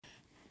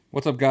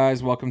What's up,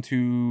 guys? Welcome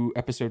to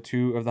episode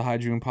 2 of the High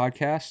June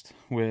podcast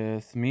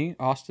with me,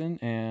 Austin,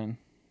 and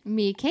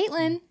Me,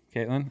 Caitlin.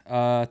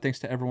 Caitlin. Thanks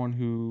to everyone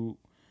who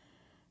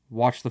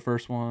watched the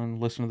first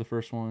one, listened to the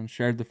first one,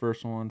 shared the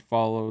first one,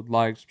 followed,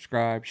 liked,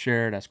 subscribed,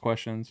 shared, asked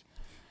questions.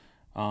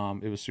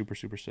 It was super,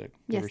 super sick.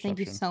 Good Yes, thank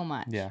you reception. so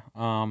much.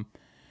 Yeah.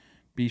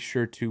 Be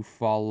sure to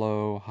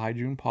follow High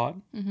June Pod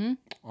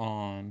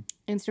on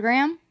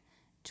Instagram,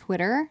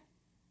 Twitter,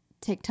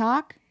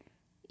 TikTok,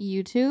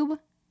 YouTube.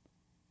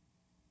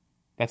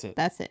 That's it.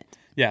 That's it.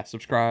 Yeah,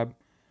 subscribe,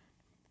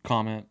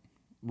 comment,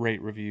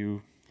 rate,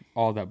 review,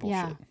 all that bullshit.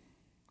 Yeah.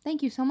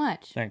 Thank you so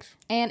much. Thanks.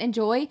 And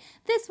enjoy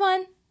this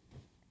one.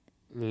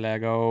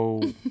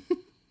 Lego.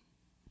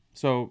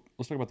 So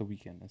let's talk about the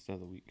weekend instead of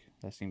the week.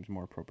 That seems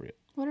more appropriate.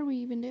 What did we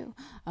even do?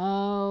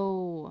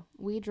 Oh,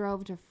 we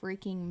drove to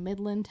freaking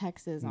Midland,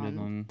 Texas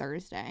on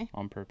Thursday.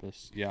 On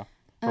purpose. Yeah.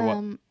 For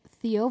what?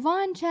 Theo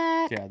Von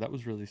check. Yeah, that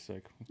was really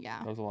sick. Yeah.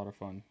 That was a lot of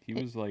fun. He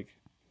was like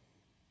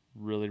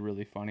really,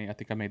 really funny. I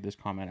think I made this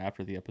comment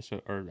after the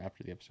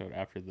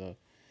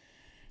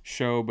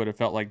show, but it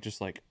felt like just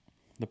like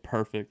the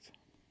perfect.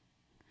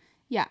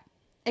 Yeah.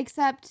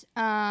 Except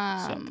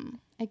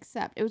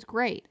it was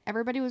great.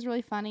 Everybody was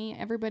really funny.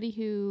 Everybody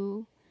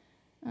who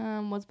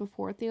was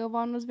before Theo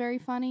Von was very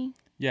funny.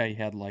 Yeah, he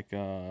had like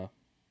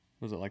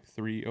was it like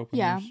 3 openers?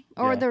 Yeah.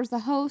 Or there was the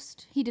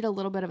host. He did a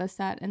little bit of a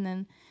set, and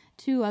then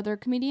 2 other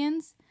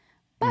comedians.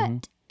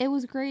 But it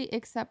was great,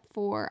 except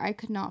for I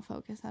could not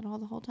focus at all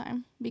the whole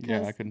time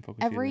because I couldn't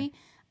focus either.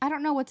 I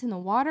don't know what's in the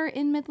water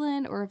in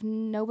Midland, or if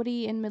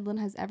nobody in Midland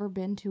has ever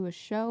been to a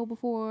show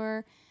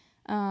before.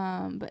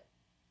 But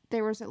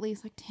there was at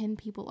least like 10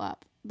 people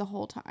up the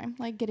whole time,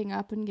 like getting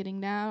up and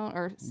getting down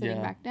or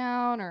sitting back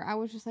down, or I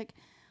was just like,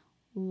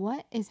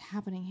 what is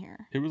happening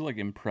here? It was like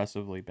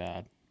impressively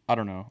bad. I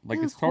don't know. Like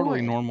it's totally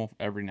horrid. Normal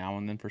every now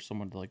and then for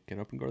someone to like get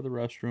up and go to the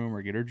restroom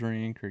or get a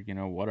drink or,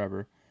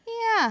 whatever.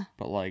 Yeah.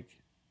 But like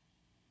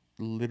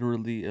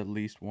literally at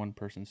least one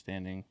person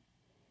standing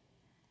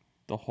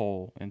the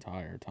whole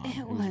entire time.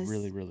 It was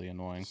really, really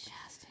annoying.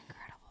 Just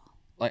incredible.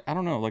 Like, I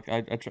don't know. Like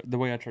the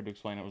way I tried to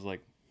explain it was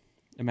like,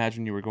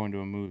 imagine you were going to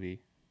a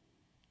movie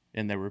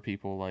and there were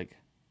people like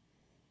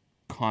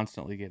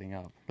constantly getting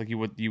up. Like you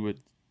would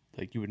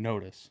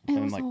notice. It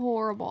was like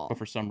horrible. But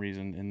for some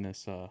reason in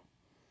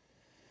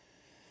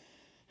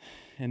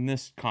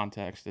this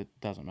context, it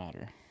doesn't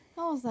matter.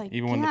 I was like,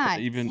 even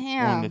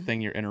when the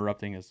thing you're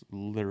interrupting is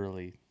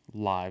literally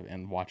live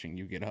and watching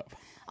you get up.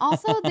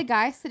 Also, the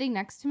guy sitting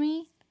next to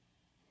me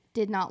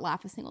did not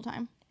laugh a single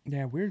time.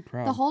 Yeah, weird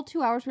crowd. The whole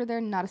 2 hours we were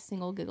there, not a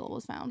single giggle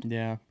was found.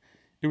 Yeah,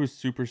 it was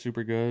super,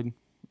 super good.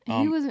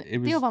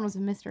 Theo Von was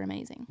Mr.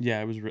 Amazing.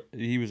 Yeah,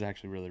 he was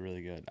actually really,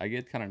 really good. I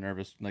get kind of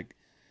nervous,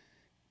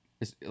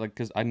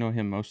 because I know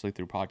him mostly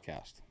through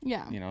podcast.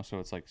 Yeah. So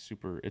it's like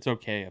super. It's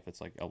okay if it's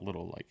like a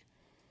little like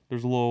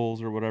there's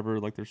lulls or whatever.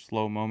 Like there's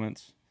slow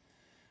moments.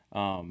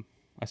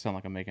 I sound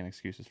like I'm making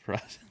excuses for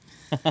us.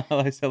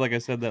 I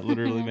said that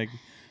literally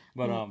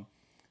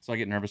so I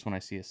get nervous when I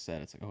see a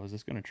set. It's like, oh, is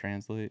this gonna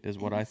translate? Is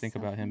what I think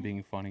about him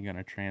being funny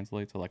gonna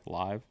translate to like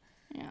live?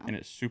 Yeah. And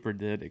it super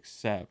did,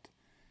 except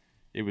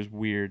it was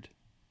weird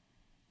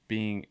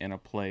being in a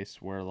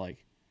place where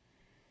like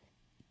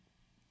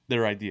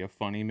their idea of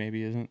funny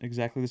maybe isn't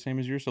exactly the same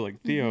as yours. So like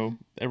Theo,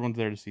 everyone's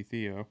there to see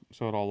Theo,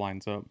 so it all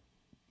lines up.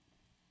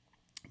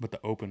 But the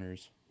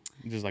openers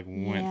just like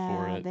went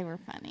for it. They were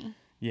funny.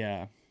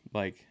 Yeah,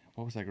 like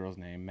what was that girl's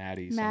name?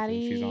 Maddie.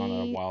 She's on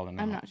a Wild and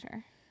Out. I'm not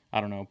sure.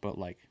 I don't know, but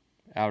like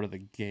out of the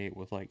gate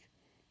with like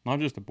not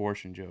just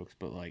abortion jokes,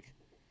 but like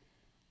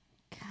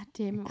God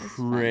damn, it was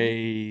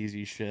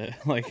crazy shit.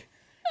 Like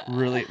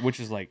really,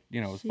 which is like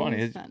it's funny.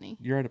 It's funny.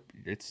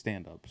 It's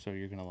stand up, so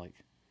you're gonna like.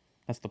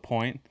 That's the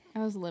point. I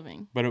was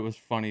living. But it was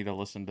funny to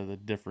listen to the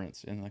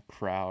difference in the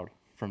crowd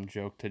from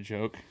joke to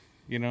joke.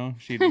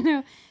 She'd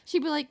be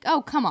like,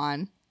 "Oh, come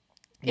on,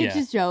 it's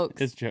just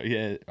jokes." It's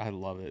yeah, I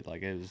love it.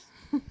 Like it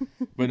was,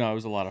 but no, it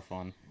was a lot of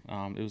fun.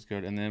 It was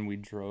good. And then we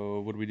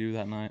drove. What did we do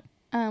that night?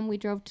 We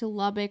drove to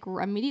Lubbock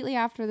immediately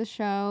after the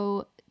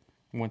show.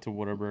 Went to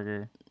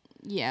Whataburger.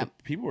 Yeah. The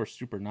people were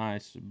super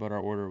nice, but our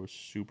order was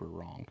super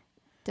wrong.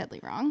 Deadly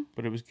wrong.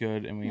 But it was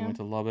good, and we went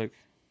to Lubbock.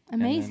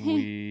 Amazing. And then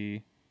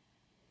we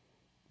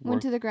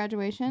went to the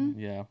graduation.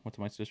 Yeah, went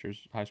to my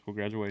sister's high school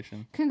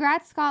graduation.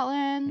 Congrats,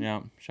 Scotland.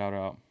 Yeah, shout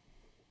out.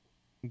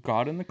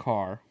 Got in the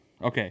car.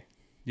 Okay,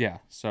 yeah.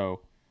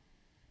 So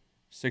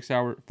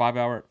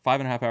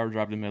 5.5 hour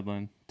drive to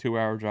Midland,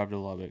 2-hour drive to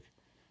Lubbock.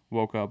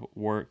 Woke up,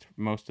 worked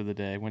most of the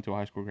day, went to a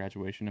high school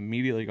graduation,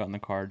 immediately got in the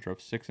car, drove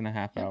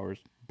 6.5 hours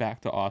back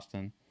to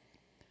Austin,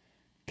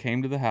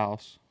 came to the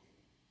house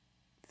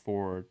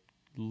for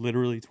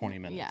literally 20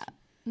 minutes. Yeah,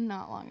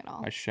 not long at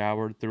all. I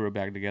showered, threw a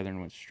bag together,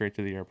 and went straight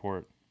to the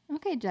airport.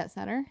 Okay, jet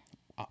setter.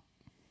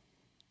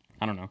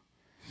 I don't know.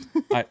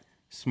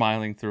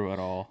 Smiling through it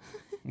all.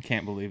 I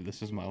can't believe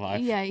this is my life.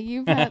 Yeah,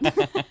 you've had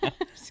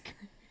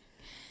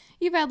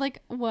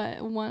like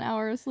what, 1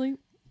 hour of sleep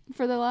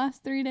for the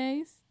last 3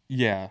 days?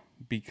 Yeah,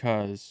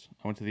 because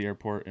I went to the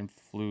airport and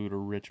flew to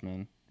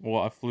Richmond.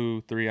 Well, I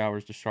flew 3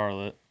 hours to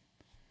Charlotte,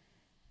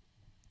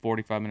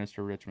 45 minutes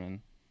to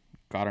Richmond,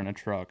 got in a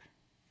truck,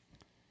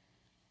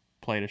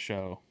 played a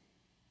show,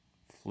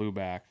 flew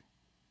back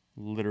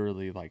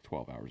literally like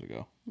 12 hours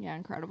ago. Yeah,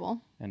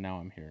 incredible. And now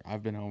I'm here.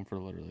 I've been home for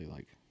literally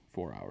like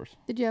 4 hours.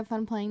 Did you have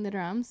fun playing the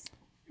drums?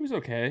 It was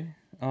okay.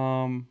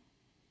 I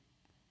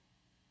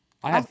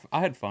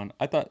had fun.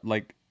 I thought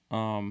like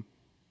I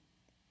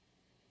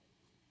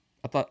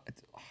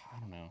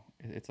don't know.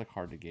 It's like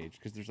hard to gauge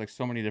because there's like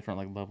so many different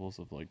like levels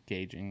of like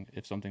gauging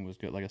if something was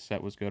good, like a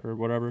set was good or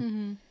whatever.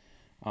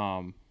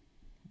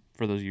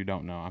 For those of you who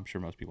don't know, I'm sure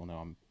most people know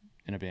I'm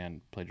in a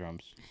band, play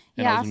drums.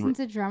 And Yeah, Austin's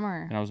a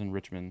drummer. And I was in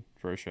Richmond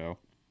for a show.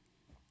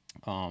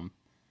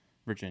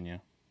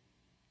 Virginia.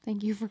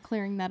 Thank you for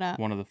clearing that up.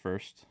 One of the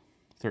first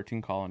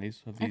 13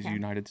 colonies of these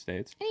United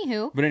States.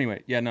 Anywho. But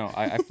anyway, yeah, no,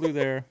 I flew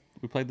there.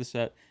 We played the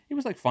set. It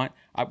was like fine.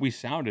 We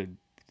sounded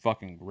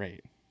fucking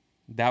great.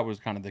 That was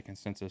kind of the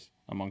consensus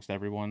amongst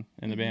everyone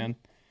in the band.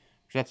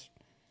 Which that's,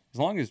 as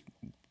long as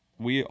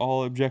we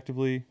all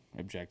objectively,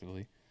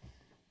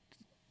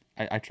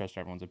 I trust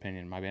everyone's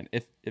opinion in my band.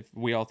 If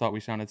we all thought we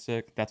sounded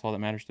sick, that's all that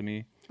matters to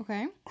me.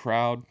 Okay.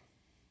 Crowd.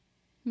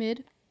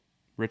 Mid.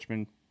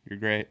 Richmond, you're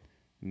great.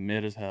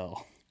 Mid as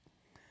hell.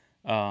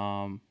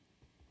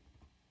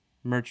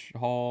 Merch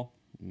hall,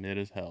 mid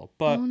as hell.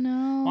 But oh,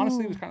 no.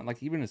 honestly, it was kind of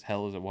like even as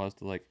hell as it was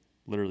to like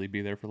literally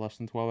be there for less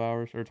than 12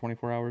 hours or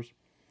 24 hours.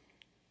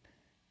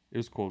 It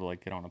was cool to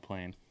like get on a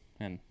plane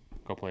and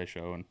go play a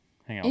show and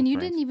hang out. And with you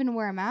friends. didn't even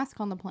wear a mask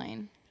on the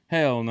plane.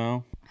 Hell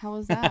no. How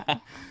was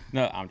that?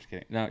 No, I'm just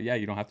kidding. No, yeah,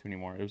 you don't have to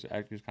anymore. It was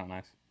kind of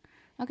nice.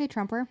 Okay,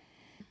 Trumper.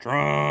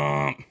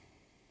 Trump.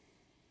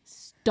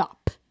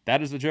 Stop.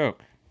 That is a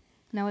joke.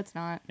 No, it's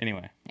not.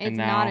 Anyway. It's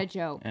not a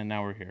joke. And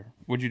now we're here.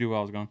 What'd you do while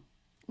I was gone?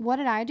 What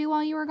did I do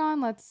while you were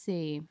gone? Let's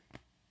see.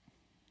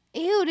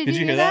 Ew, did you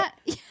hear hear that?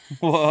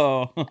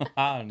 Whoa.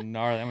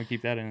 Gnarly. I'm going to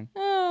keep that in.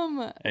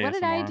 What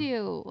did I ASMR.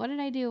 do? What did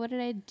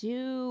I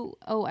do?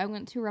 Oh, I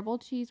went to Rebel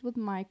Cheese with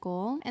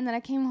Michael, and then I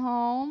came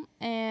home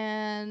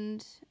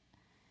and,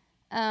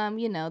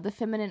 the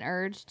feminine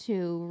urge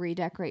to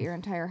redecorate your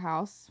entire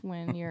house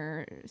when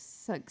your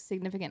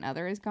significant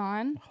other is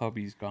gone.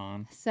 Hubby's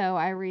gone. So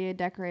I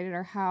redecorated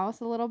our house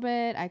a little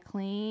bit. I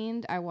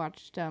cleaned. I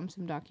watched some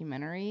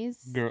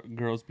documentaries.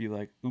 Girls be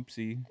like,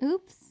 oopsie.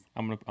 Oops.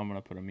 I'm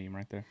gonna put a meme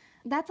right there.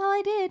 That's all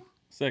I did.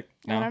 Sick.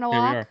 I went on a Here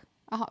we walk. are.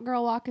 A hot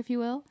girl walk, if you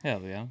will.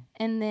 Hell yeah.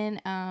 And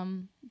then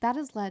that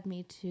has led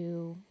me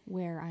to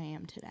where I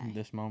am today.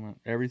 This moment,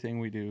 everything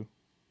we do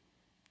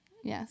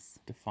Yes.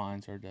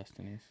 defines our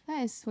destinies.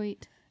 That is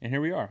sweet. And here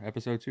we are,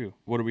 episode 2.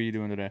 What are we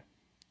doing today?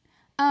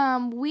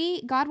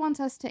 God wants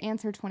us to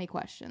answer 20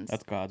 questions.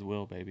 That's God's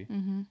will, baby.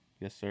 Mm-hmm.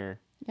 Yes, sir.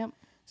 Yep.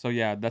 So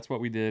yeah, that's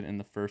what we did in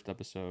the first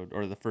episode,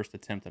 or the first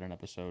attempt at an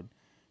episode.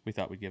 We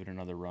thought we'd give it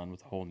another run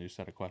with a whole new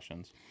set of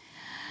questions.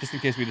 Just in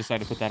case we decide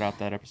to put that out,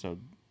 that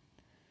episode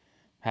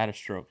had a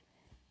stroke.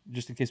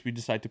 Just in case we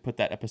decide to put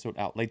that episode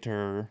out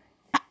later,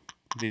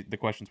 the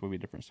questions will be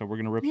different. So we're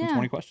going to rip some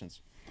 20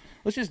 questions.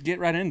 Let's just get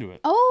right into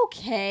it.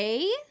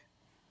 Okay.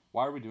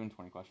 Why are we doing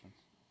 20 questions?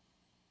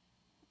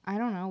 I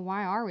don't know.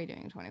 Why are we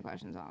doing 20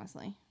 questions,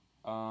 honestly?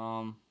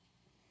 I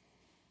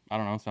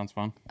don't know. It sounds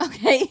fun.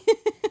 Okay.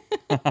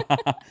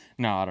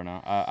 No, I don't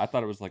know. I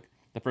thought it was like,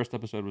 the first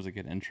episode was a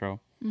good intro.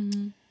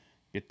 Mm-hmm.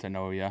 Get to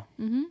know ya.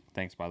 Mm-hmm.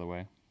 Thanks, by the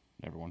way,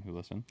 everyone who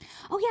listened.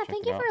 Oh, yeah. Check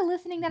Thank it you out. for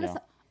listening. That is.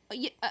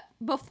 Yeah.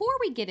 Before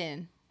we get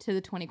into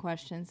the 20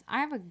 questions, I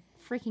have a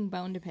freaking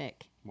bone to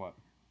pick What?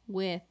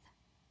 with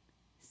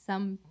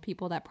some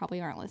people that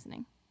probably aren't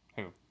listening.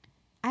 Who?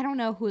 I don't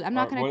know who. I'm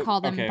not going to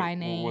call them by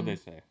name. What'd they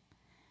say?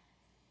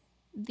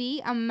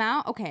 The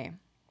amount. Okay.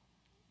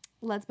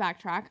 Let's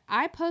backtrack.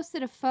 I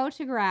posted a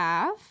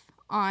photograph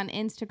on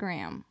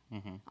Instagram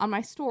on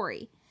my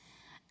story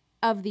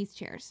of these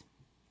chairs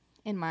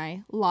in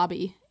my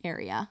lobby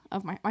area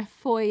of my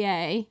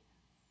foyer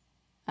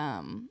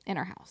in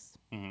our house.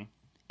 Mm-hmm.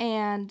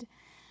 And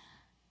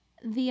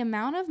the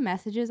amount of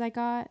messages I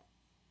got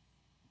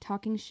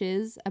talking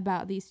shiz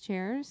about these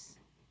chairs,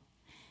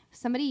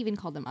 somebody even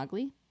called them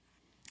ugly.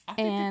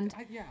 And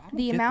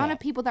the amount of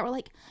people that were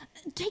like,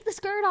 take the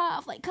skirt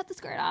off, like cut the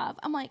skirt off.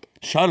 I'm like,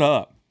 shut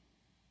up.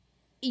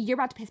 You're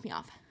about to piss me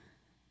off.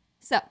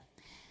 So,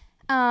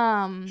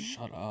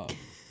 shut up.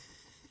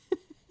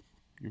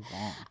 You're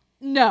wrong.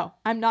 No,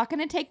 I'm not going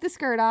to take the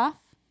skirt off.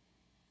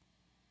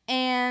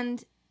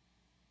 And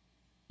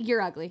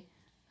you're ugly.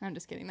 I'm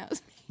just kidding. That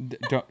was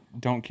me.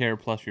 Don't care.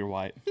 Plus, you're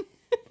white.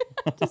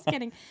 Just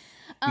kidding.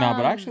 No,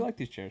 but I actually like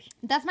these chairs.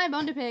 That's my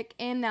bone to pick.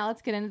 And now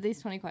let's get into these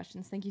 20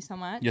 questions. Thank you so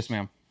much. Yes,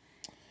 ma'am.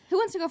 Who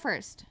wants to go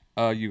first?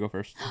 You go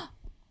first.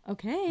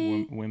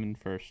 Okay. Women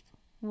first.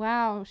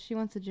 Wow, she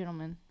wants a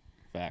gentleman.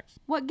 Facts.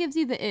 What gives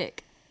you the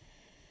ick?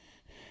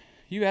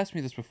 You asked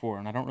me this before,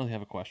 and I don't really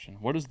have a question.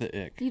 What is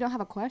the ick? You don't have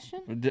a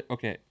question?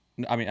 Okay.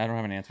 I mean, I don't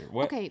have an answer.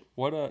 What? Okay.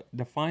 What?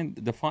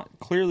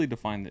 Clearly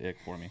define the ick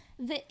for me.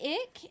 The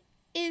ick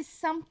is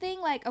something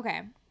like,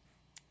 okay,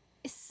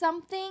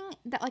 something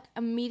that like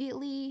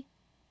immediately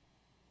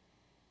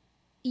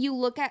you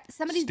look at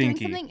somebody's Stinky.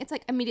 doing something, it's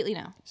like immediately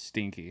no.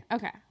 Stinky.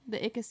 Okay.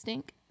 The ick is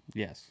stink.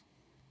 Yes.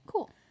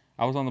 Cool.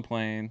 I was on the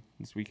plane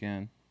this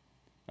weekend.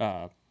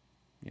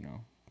 You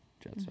know,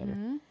 jet setter.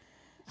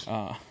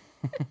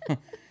 Mm-hmm.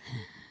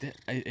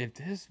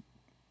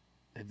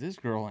 If this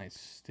girl ain't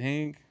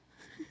stink,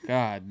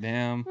 god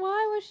damn.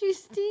 Why was she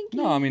stinky?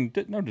 No, I mean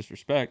no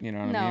disrespect. You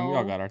know what I mean? We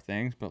all No. got our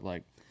things, but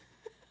like,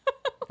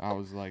 I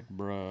was like,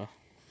 bruh.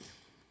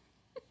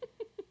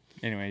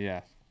 Anyway,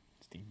 yeah,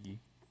 stinky,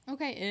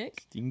 Okay,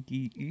 ick.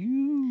 stinky.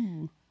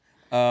 Ew.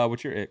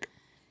 What's your ick?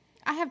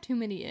 I have too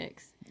many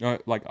icks.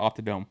 Like off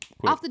the dome.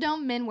 Quick. Off the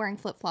dome, men wearing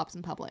flip flops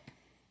in public.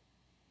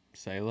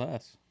 Say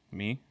less.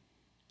 Me?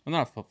 I'm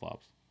not flip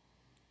flops.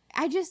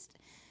 I just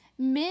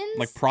men's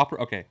Like proper.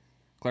 Okay,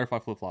 clarify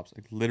flip flops.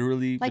 Like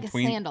literally like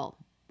between. a sandal.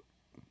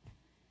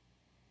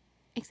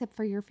 Except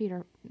for your feet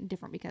are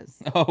different because.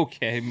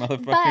 Okay,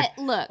 motherfucker. But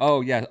look,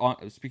 Oh yeah.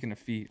 Speaking of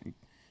feet, you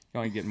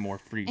only get more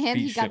free and feet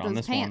he shit got on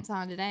those this pants one.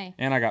 on today.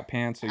 And I got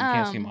pants, so you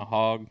can't see my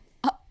hog.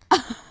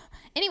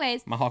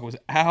 Anyways, My hog was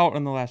out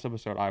in the last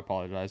episode. I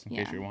apologize in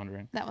case Yeah. you're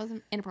wondering. that was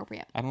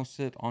inappropriate. I don't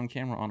sit on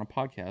camera on a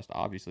podcast,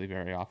 obviously,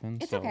 very often.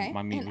 It's so okay.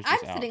 my meat And was I'm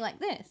just out. sitting like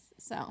this,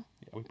 so.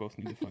 Yeah, we both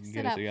need to fucking Sit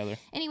get up. it together.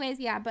 Anyways,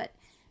 yeah, but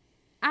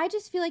I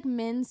just feel like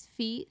men's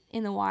feet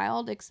in the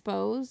wild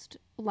exposed.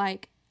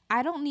 Like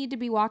I don't need to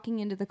be walking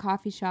into the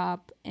coffee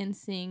shop and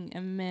seeing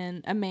a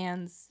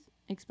man's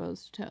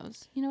exposed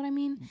toes. You know what I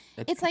mean?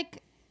 That's It's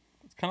like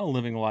It's kind of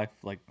living life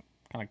like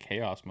kind of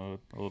chaos mode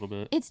a little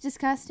bit. it's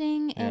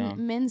disgusting, and Yeah.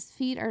 men's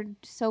feet are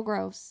so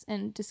gross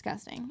and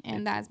disgusting,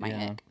 and that is my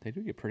yeah, ick. they do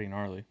get pretty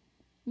gnarly.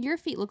 Your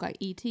feet look like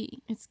ET.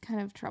 It's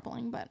kind of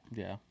troubling, but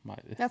Yeah.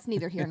 that's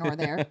neither here nor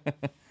there.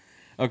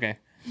 Okay.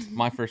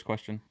 My first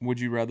question. Would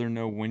you rather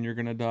know when you're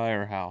going to die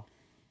or how?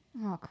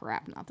 Oh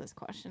crap! Not this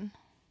question.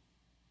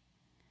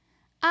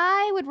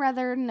 I would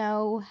rather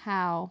know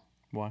how.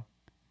 Why?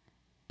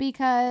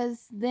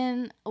 Because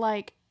then,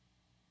 like,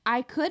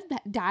 I could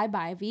die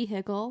by a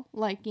vehicle.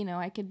 Like, you know,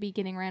 I could be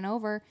getting ran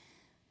over.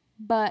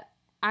 But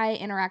I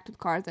interact with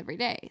cars every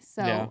day.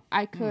 So Yeah.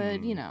 I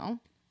could, you know.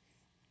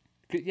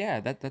 Yeah,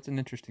 that's an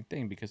interesting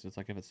thing because it's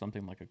like if it's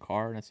something like a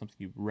car and it's something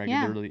you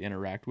regularly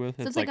interact with,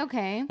 So it's like,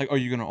 okay. like, are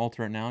you going to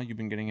alter it now? You've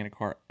been getting in a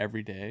car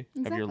every day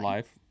of your Exactly.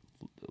 life,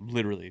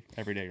 literally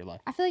every day of your life.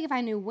 I feel like if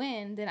I knew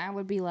when, then I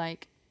would be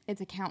like,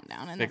 it's a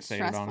countdown and that's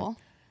Fixated on it. stressful.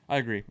 I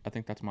agree. I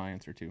think that's my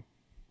answer too.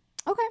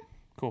 Okay.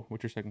 Cool.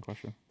 What's your second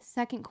question?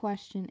 Second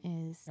question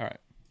is All right.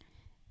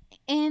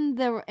 in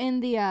the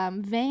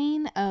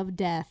vein of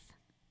death,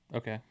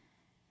 Okay.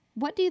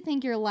 what do you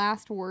think your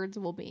last words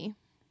will be?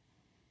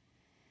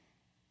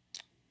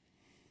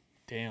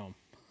 Damn.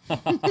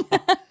 That's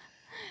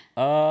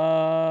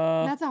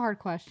a hard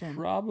question.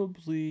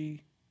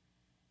 Probably.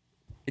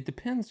 It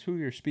depends who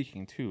you're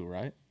speaking to,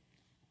 right?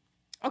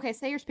 Okay,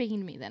 say you're speaking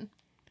to me then.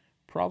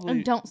 Probably.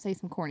 And don't say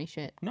some corny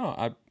shit.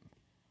 No,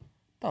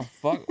 the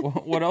fuck?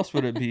 What else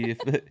would it be if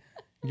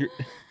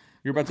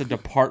you're about to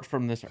depart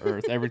from this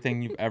earth?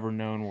 Everything you've ever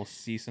known will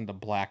cease into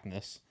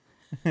blackness.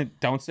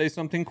 Don't say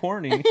something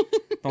corny.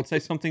 Don't say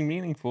something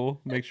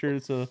meaningful. Make sure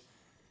it's a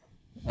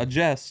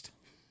jest,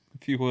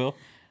 if you will.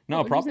 No,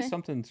 What would you probably say?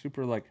 something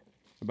super like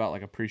about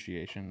like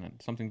appreciation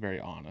and something very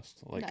honest.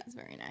 Like, That's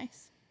very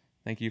nice.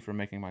 thank you for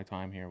making my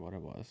time here what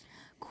it was.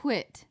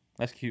 Quit.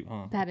 That's cute,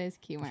 huh? That is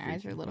cute. My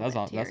eyes are a little That's bit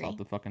off, teary. that's off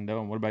the fucking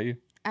dome. What about you?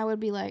 I would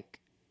be like,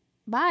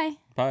 bye.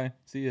 Bye.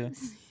 See ya.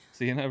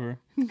 See you never.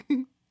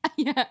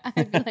 Yeah,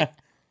 I'd be like,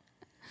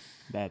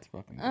 That's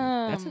fucking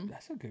good.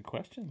 That's a good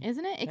question.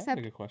 isn't it? That's Except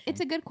a good question. it's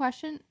a good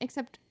question,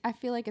 except I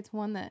feel like it's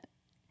one that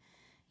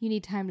you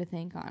need time to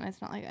think on.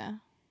 It's not like a.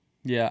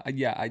 Yeah.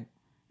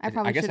 I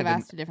probably guess should I have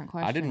didn't- asked a different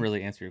question. I didn't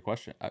really answer your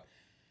question.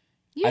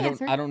 You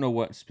answered. I don't know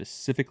what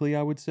specifically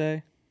I would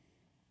say.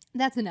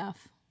 That's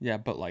enough. Yeah,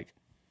 but like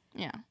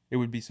Yeah. it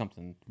would be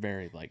something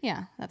very like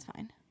Yeah, that's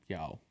fine.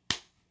 yo,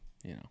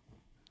 you know.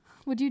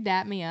 Would you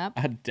dap me up?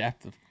 I'd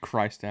dap the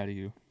Christ out of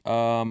you.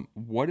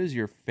 What is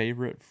your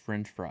favorite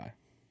French fry?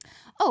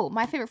 Oh,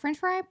 my favorite French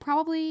fry?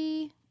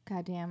 Probably.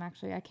 Goddamn,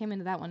 actually, I came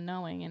into that one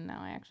knowing, and now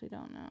I actually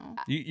don't know.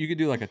 You could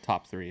do like a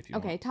top 3 if you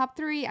Okay, top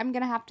 3. I'm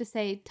going to have to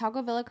say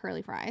Taco Villa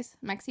curly fries,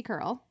 Mexi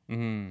Curl,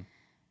 want.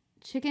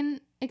 Chicken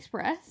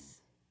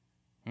Express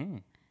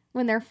Mm.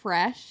 when they're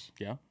fresh,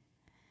 Yeah.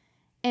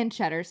 and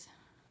Cheddars.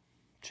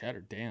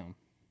 Cheddar, damn.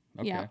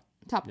 Okay. Yeah.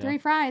 Top Yeah. 3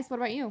 fries. What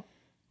about you?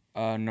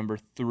 Number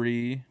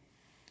 3,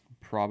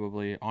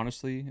 probably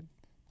honestly,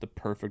 the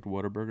perfect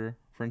Whataburger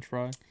French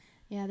fry.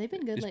 Yeah, they've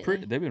been good It's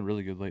lately. they've been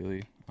really good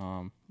lately.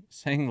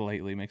 Saying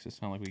lately makes it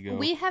sound like we go.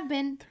 We have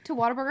been to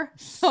Whataburger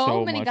so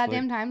So many much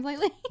goddamn times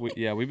lately.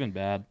 We've been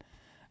bad.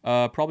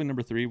 Probably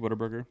number 3,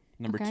 Whataburger.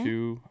 Number Okay.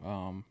 2,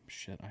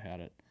 shit, I had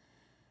it.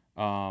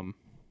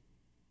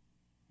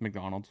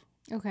 McDonald's,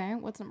 Okay,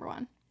 what's number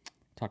 1?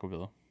 Taco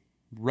Villa,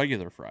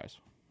 regular fries,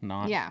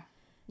 not Yeah,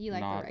 you like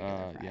not the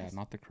regular fries. yeah,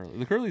 not the curly.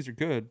 The curlies are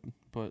good,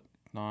 but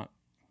not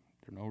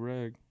they're no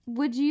reg.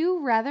 Would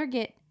you rather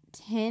get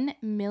 $10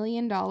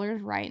 million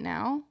right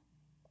now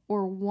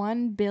or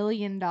 $1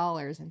 billion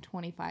in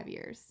 25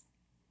 years?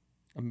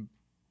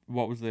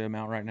 What was the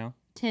amount right now?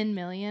 $10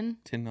 million?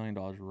 $10 million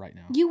right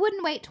now. You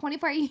wouldn't wait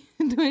 25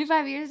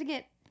 years to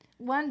get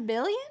 $1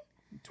 billion?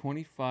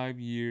 25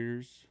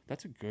 years.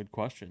 That's a good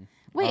question.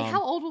 Wait,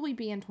 how old will we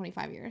be in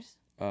 25 years?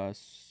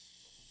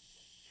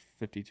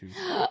 52.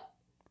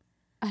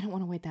 I don't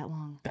want to wait that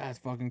long. That's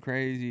fucking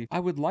crazy. I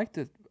would like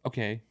to.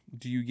 Okay,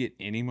 do you get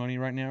any money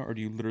right now, or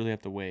do you literally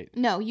have to wait?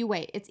 No, you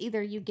wait. It's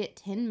either you get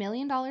 $10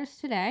 million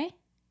today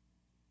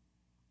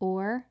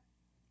or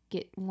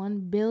get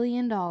 $1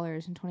 billion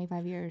in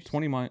 25 years.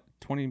 20.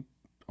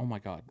 Oh my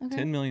God, Okay.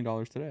 $10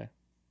 million today.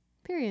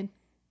 Period.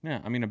 Yeah,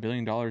 I mean $1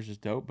 billion is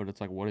dope, but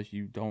it's like, what if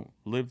you don't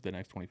live the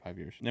next 25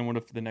 years? And then what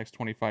if the next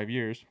 25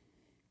 years?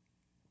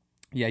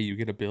 Yeah, you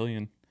get $1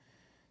 billion,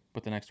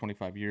 but the next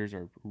 25 years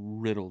are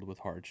riddled with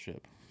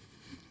hardship.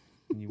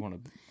 And you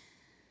want to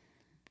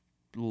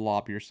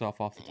lob yourself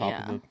off the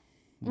top of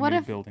the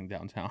new building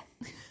downtown.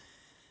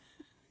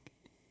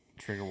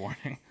 Trigger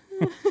warning.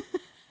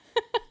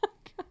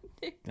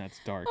 That's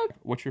dark. Okay.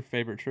 What's your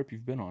favorite trip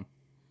you've been on?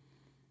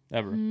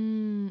 Ever?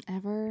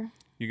 Ever?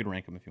 You can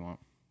rank them if you want.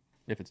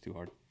 If it's too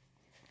hard.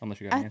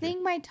 Unless you got an I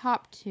think my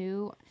top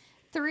 2...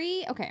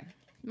 3... Okay.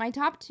 My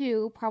top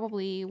 2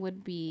 probably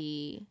would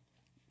be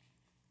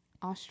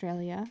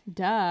Australia.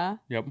 Duh.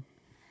 Yep.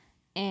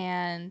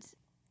 And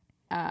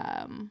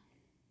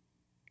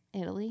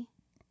Italy.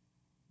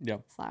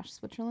 Yep. /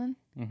 Switzerland.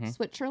 Mm-hmm.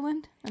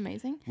 Switzerland.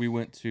 Amazing. We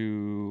went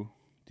to...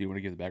 Do you want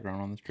to give the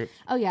background on this trip?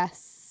 Oh,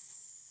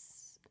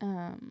 yes.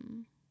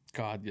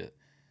 God, yeah.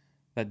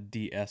 That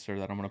de-esser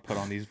that I'm going to put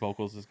on these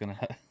vocals is going to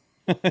have...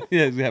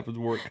 yeah, it happens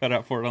work cut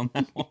out for it on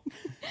that one.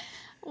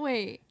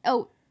 Wait.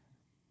 Oh,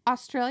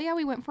 Australia,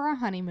 we went for a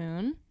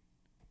honeymoon.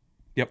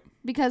 Yep.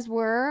 Because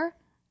we're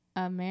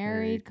a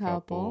married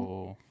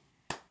couple.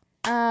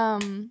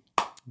 Dubs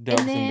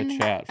in the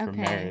chat for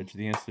okay. marriage,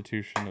 the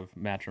institution of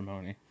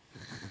matrimony.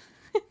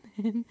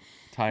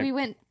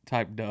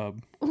 Type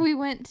dub. We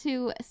went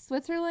to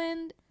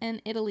Switzerland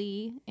and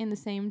Italy in the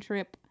same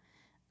trip.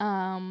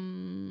 A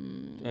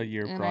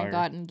year and prior. I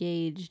got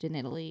engaged in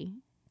Italy.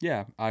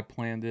 Yeah, I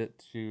planned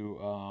it to.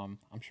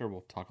 I'm sure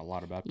we'll talk a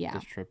lot about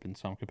this trip in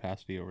some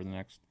capacity over the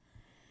next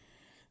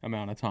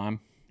amount of time.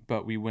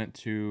 But we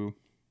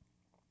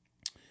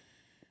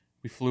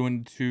flew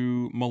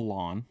into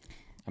Milan.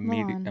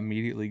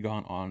 Immediately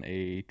gone on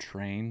a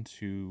train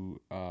to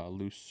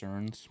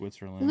Lucerne,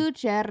 Switzerland.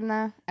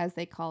 Lucerna, as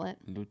they call it.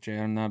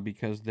 Lucerna,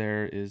 because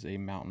there is a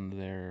mountain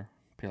there,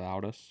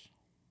 Pilatus,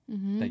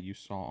 that you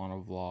saw on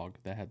a vlog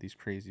that had these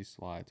crazy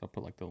slides. I'll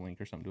put like the link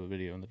or something to a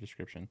video in the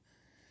description.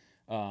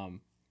 So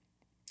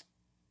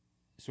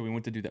we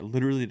went to do that,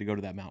 literally to go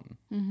to that mountain.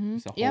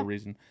 It's the whole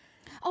reason.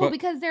 Oh,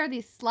 because there are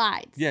these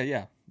slides.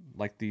 Yeah.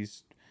 Like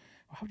these...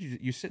 How would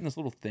you sit in this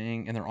little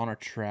thing and they're on a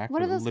track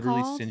what are those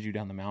literally called? sends you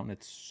down the mountain.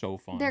 It's so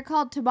fun. They're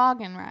called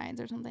toboggan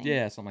rides or something.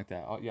 Yeah, something like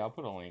that. I'll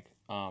put a link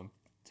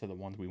to the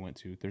ones we went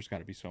to. There's got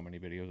to be so many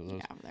videos of those.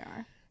 Yeah, there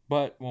are.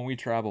 But when we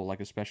travel, like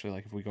especially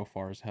like if we go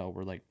far as hell,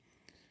 we're like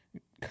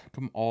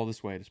come all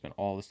this way to spend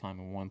all this time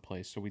in one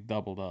place. So we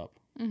doubled up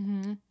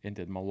and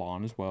did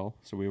Milan as well.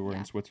 So we were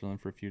in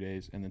Switzerland for a few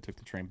days and then took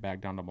the train back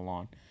down to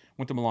Milan.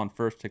 Went to Milan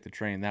first, take the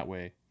train. That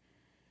way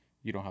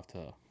you don't have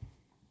to...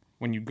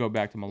 When you go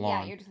back to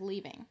Milan... Yeah, you're just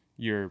leaving.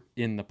 You're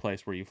in the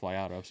place where you fly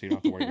out of, so you don't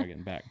have to worry about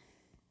getting back.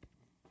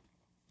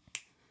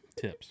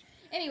 Tips.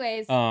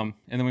 Anyways. And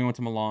then we went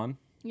to Milan.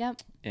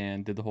 Yep.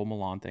 And did the whole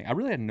Milan thing. I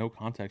really had no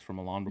context for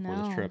Milan before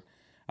this trip.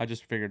 I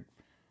just figured,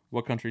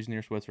 what country's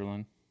near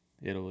Switzerland?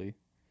 Italy.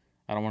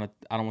 I don't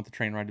want the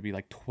train ride to be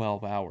like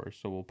 12 hours,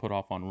 so we'll put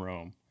off on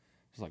Rome.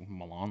 It's like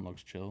Milan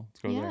looks chill.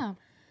 Let's go there.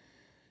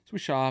 So we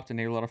shopped and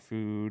ate a lot of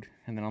food,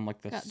 and then on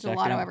like the second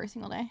gelato every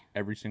single day.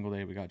 Every single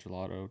day we got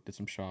gelato. Did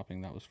some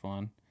shopping. That was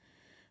fun.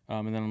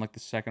 And then on like the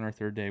second or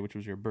third day, which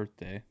was your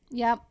birthday,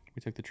 we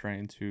took the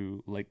train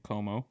to Lake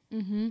Como,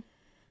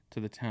 to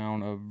the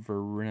town of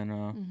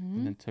Verona,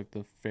 and then took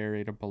the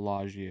ferry to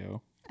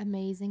Bellagio.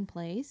 Amazing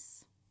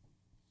place.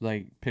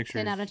 Like pictures.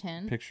 10 out of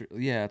 10.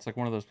 Yeah, it's like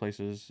one of those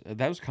places.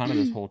 That was kind of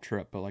this whole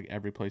trip, but like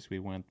every place we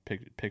went,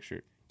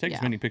 picture. Take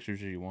as many pictures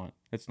as you want.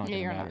 It's not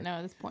gonna matter.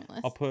 No, it's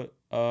pointless. I'll put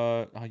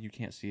you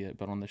can't see it,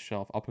 but on the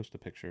shelf, I'll post a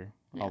picture.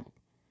 Yeah.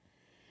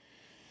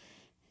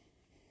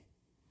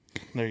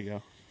 There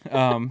you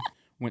go.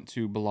 Went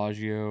to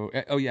Bellagio.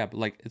 Oh yeah, but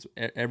like it's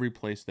every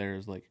place there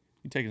is like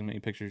you take as many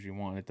pictures as you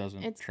want. It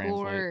doesn't translate.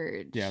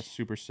 Gorge. Yeah, it's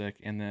super sick.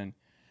 And then,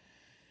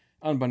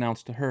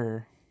 unbeknownst to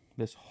her,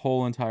 this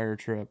whole entire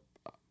trip,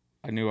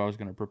 I knew I was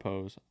gonna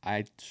propose.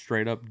 I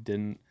straight up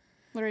didn't.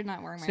 Literally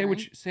not wearing my ring.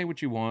 ring. Say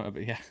what you want,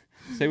 but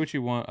say what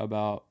you want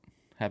about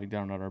having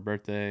done it on our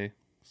birthday.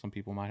 Some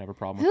people might have a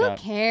problem with that.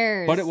 Who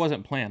cares? But it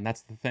wasn't planned.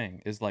 That's the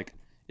thing. Is like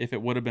if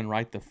it would have been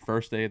right the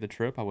first day of the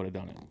trip, I would have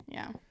done it.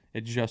 Yeah.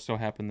 It just so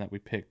happened that we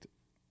picked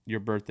your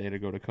birthday to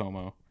go to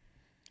Como.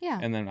 Yeah.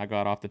 And then I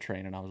got off the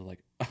train and I was like,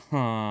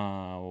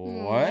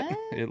 what?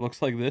 It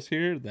looks like this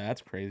here?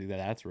 That's crazy.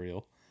 That's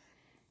real.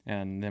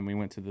 And then we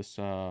went to this,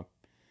 there's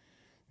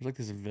like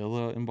this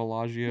villa in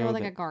Bellagio.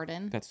 Like a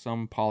garden. That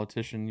some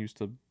politician used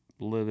to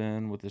live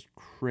in with this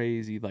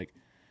crazy, like,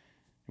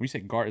 when you say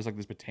garden, it's like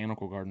this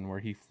botanical garden where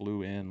he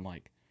flew in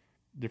like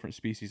different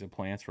species of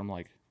plants from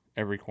like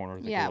every corner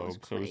of the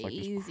globe. So it was like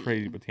this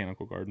crazy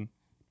botanical garden.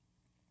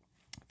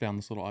 Found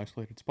this little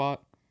isolated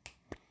spot.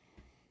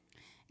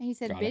 And he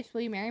said, Got "Bitch, it.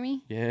 will you marry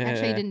me?" Yeah.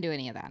 Actually, he didn't do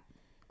any of that.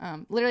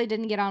 Literally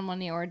didn't get on one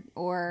knee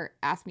or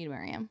ask me to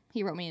marry him.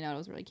 He wrote me a note. It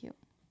was really cute.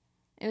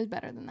 It was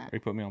better than that. Or you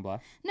put me on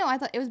blast. No, I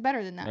thought it was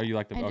better than that. Oh, you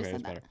liked it? I just Okay, said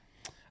it's that.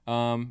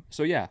 better.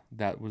 So yeah,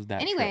 that was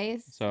that. trip.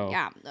 Anyways, So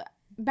yeah,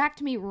 back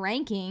to me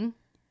ranking.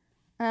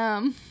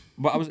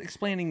 but I was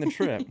explaining the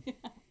trip.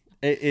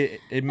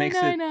 It makes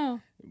I it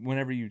know.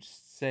 whenever you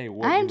say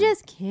what I'm you're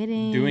just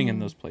kidding. doing in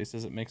those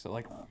places, it makes it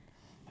like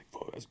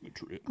fuck, that's a good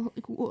trip.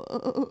 Like,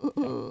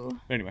 whoa.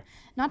 Anyway,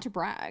 Not to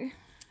brag.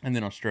 and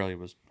then Australia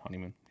was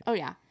honeymoon. Oh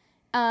yeah.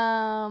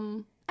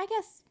 I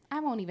guess I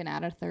won't even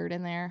add a third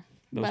in there.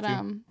 Those but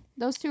two?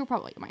 those two are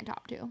probably my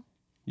top two.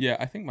 Yeah,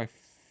 I think my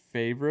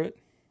favorite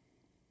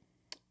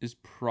is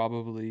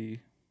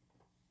probably.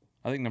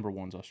 I think number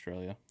one's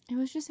Australia. It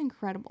was just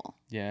incredible.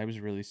 Yeah, it was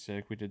really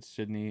sick. We did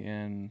Sydney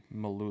and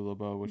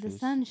Mooloolaba, which The is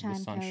Sunshine the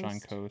Sunshine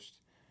Coast. Coast.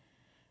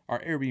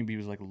 Our Airbnb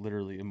was like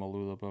literally in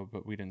Mooloolaba,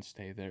 but we didn't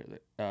stay there.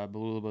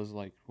 Mooloolaba is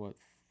like what,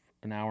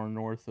 an hour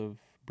north of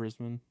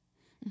Brisbane.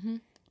 Mm-hmm.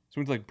 So we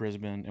went to like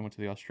Brisbane and went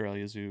to the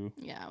Australia Zoo,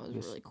 Yeah, it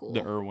was really cool.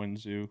 the Irwin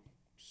Zoo.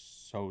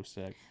 So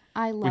sick.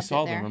 I loved We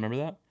saw it there. them. Remember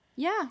that?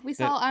 Yeah, we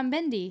saw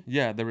Bendy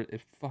Yeah, they were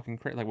fucking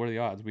crazy. Like, what are the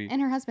odds?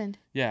 and her husband.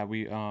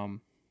 We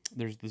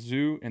there's the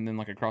zoo, and then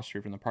like across the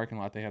street from the parking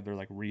lot, they have their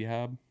like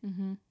rehab,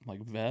 like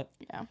vet,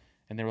 Yeah.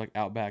 and they were like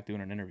out back doing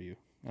an interview,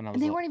 and I was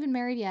And they like, weren't even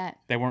married yet.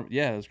 they weren't.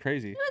 Yeah, it was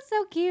crazy, It was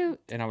so cute.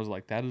 and I was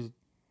like, that is,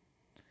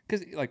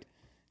 because like,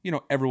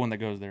 everyone that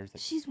goes there is like,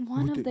 She's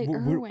one of the what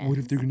Irwins.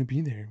 if they're gonna be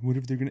there? What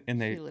if they're gonna?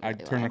 And She I literally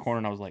turned the was. corner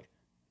and I was like,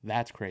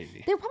 that's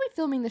crazy. They were probably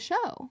filming the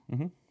show.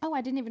 Mhm. Oh,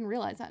 I didn't even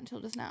realize that until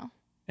just now.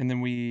 And then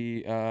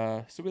we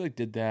like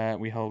did that.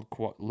 We held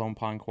Lone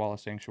Pine Koala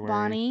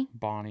Sanctuary.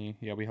 Bonnie.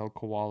 Yeah, we held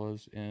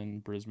koalas in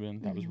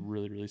Brisbane. That was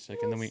really, really sick.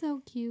 It And then was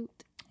so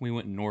cute. we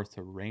went north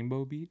to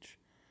Rainbow Beach.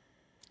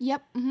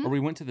 Yep. Mm-hmm. Or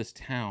we went to this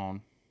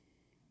town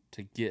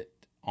to get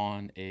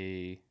on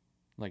a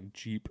like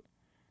Jeep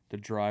to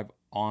drive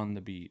on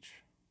the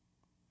beach.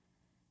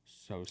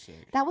 So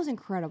sick. That was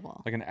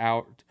incredible. Like an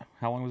hour.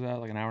 How long was that?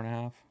 Like an hour and a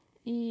half?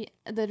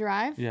 The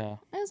drive? Yeah.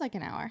 It was like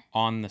an hour.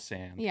 On the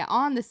sand. Yeah,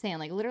 on the sand,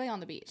 like literally on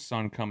the beach.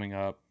 Sun coming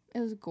up. It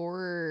was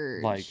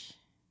gorgeous. Like,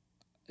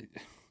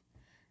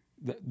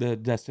 the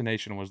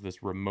destination was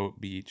this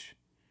remote beach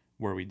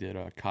where we did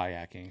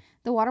kayaking.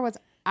 the water was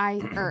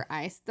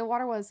ice. The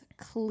water was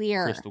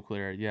clear. Crystal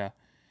clear, yeah.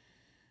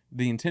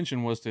 The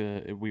intention was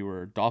we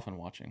were dolphin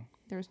watching.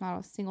 There was not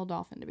a single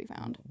dolphin to be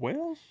found.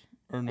 Whales?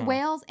 Or no?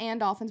 Whales and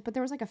dolphins, but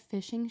there was like a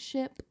fishing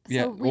ship, so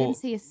Yeah, we didn't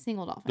see a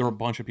single dolphin. There were a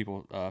bunch of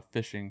people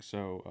fishing,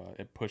 so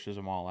it pushes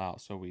them all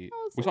out. So we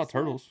so saw sad.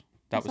 turtles.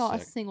 That we saw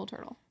was a sick. single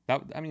turtle.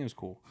 It was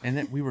cool. And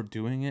then we were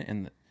doing it,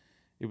 and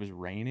it was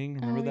raining.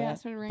 Remember Oh, that? yeah, it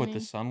started But the raining.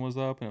 sun was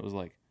up, and it was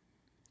like,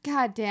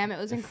 God damn, it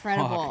was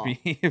incredible. fuck me.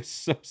 It was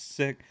so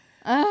sick.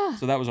 Ugh.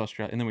 So that was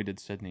Australia, and then we did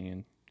Sydney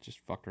and just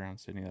fucked around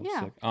Sydney. That was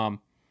Yeah. sick.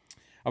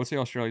 I would say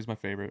Australia's my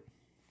favorite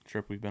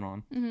trip we've been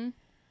on.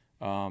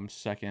 Mm-hmm.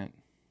 Second,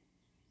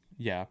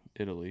 yeah,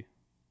 Italy.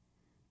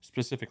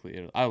 Specifically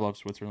Italy. I love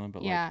Switzerland,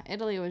 but Yeah,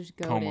 Italy was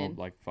like Como goated.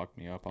 like fucked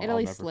me up. I'll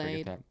Italy never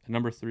slayed. forget that.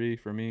 Number 3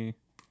 for me.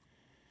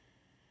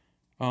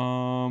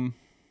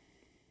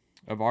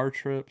 Of our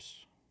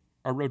trips,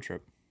 our road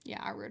trip. Yeah,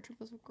 our road trip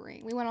was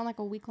great. We went on like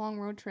a week-long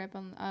road trip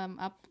on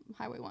up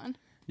Highway 1.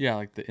 Yeah,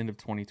 like the end of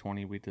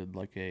 2020, we did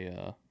like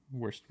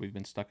we've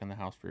been stuck in the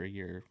house for a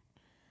year.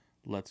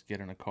 Let's get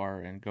in a car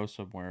and go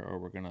somewhere, or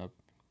we're gonna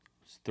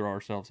throw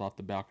ourselves off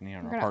the balcony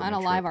on We're our gonna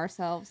apartment unalive trip.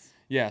 ourselves.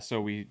 Yeah, so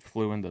we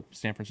flew into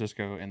San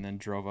Francisco and then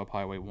drove up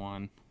Highway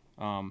 1,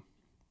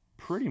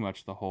 pretty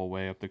much the whole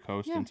way up the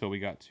coast until we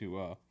got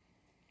to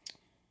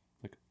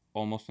like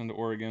almost into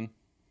Oregon.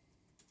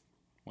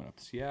 Went up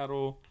to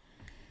Seattle,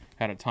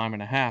 had a time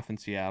and a half in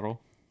Seattle,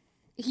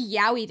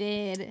 Yeah, we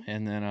did.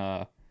 and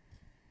then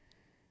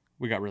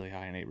we got really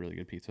high and ate really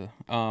good pizza.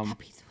 That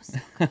pizza was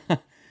so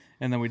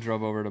And then we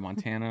drove over to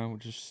Montana,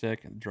 which is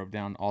sick, and drove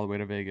down all the way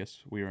to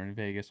Vegas. We were in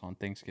Vegas on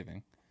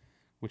Thanksgiving,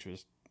 which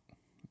was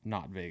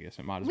not Vegas.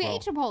 It might as We well.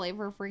 ate Chipotle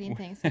for freaking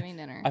Thanksgiving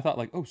dinner. I thought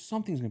like, oh,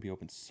 something's gonna be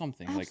open.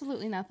 Something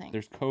Absolutely nothing. like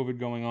there's COVID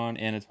going on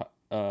and it's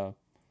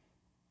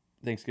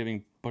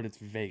Thanksgiving, but it's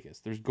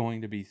Vegas. There's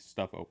going to be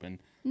stuff open.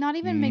 Not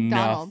even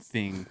McDonald's.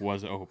 Nothing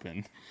was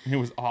open. It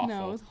was awful.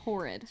 No, it was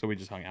horrid. So we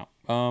just hung out.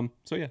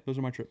 So yeah, those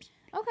are my trips.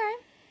 Okay.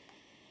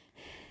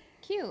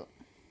 Cute.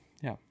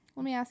 Yeah.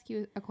 Let me ask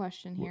you a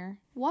question here.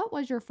 What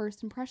was your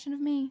first impression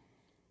of me?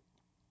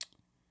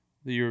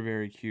 That you were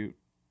very cute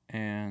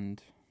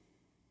and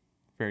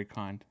very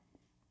kind.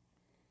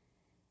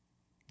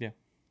 Yeah.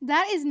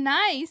 That is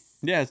nice.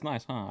 Yeah, it's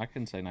nice, huh? I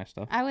couldn't say nice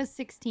stuff. I was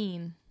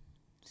 16.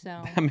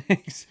 So That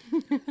makes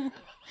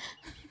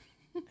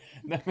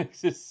that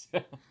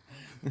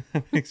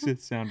makes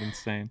it sound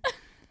insane.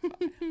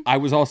 I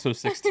was also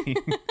 16.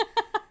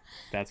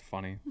 That's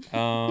funny.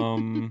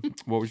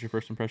 What was your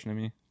first impression of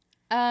me?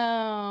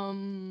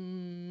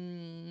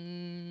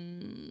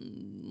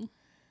 um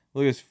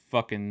Look at this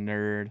fucking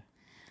nerd.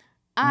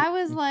 I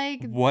was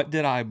like, What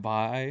did I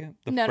buy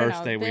the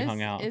first day we this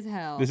hung out? is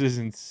hell. This is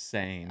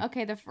insane.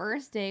 Okay, the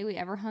first day we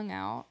ever hung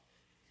out.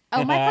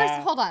 Oh,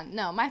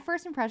 my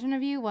first impression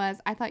of you was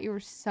I thought you were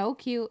so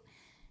cute,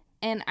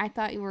 and I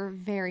thought you were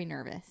very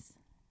nervous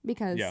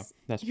because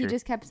that's he true.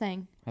 just kept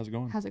saying, How's it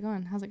going? "How's it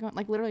going? How's it going?"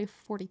 Like literally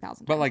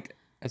 40,000 times. But like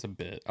as a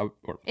bit,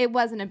 It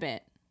wasn't a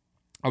bit.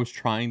 I was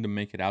trying to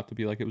make it out to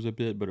be like it was a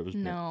bit, but it was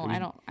No, I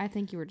don't. I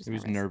think you were just. It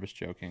was nervous. nervous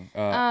joking.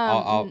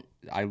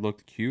 I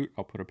looked cute.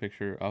 I'll put a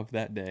picture of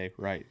that day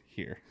right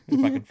here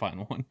if I can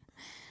find one.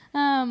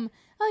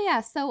 Oh yeah.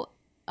 So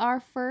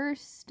our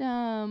first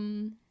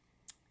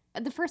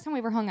the first time we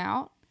ever hung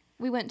out,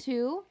 we went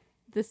to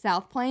the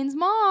South Plains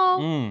Mall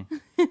in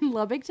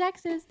Lubbock,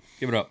 Texas.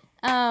 Give it up.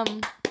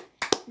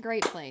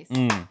 Great place.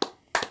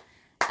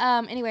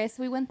 Anyway,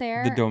 so we went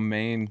there. The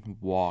domain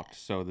walked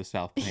so the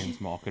South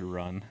Plains Mall could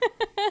run.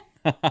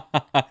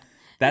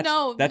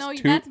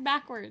 that's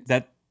backwards.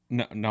 I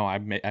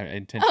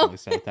intentionally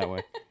said it that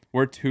way.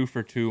 We're 2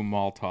 for 2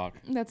 mall talk.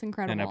 That's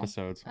incredible. In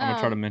episodes. I'm gonna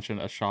try to mention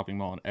a shopping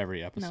mall in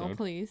every episode. No,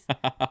 please.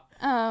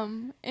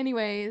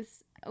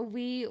 Anyways,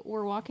 we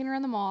were walking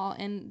around the mall,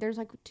 and there's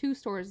like 2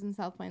 stores in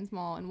South Plains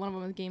Mall, and one of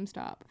them is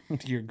GameStop.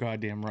 You're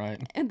goddamn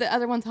right. And the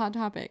other one's Hot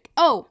Topic.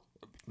 Oh,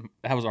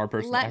 that was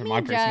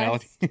my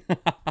personality.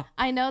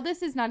 I know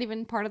this is not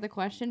even part of the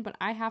question, but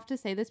I have to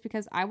say this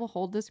because I will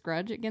hold this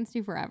grudge against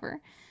you forever.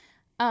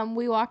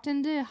 We walked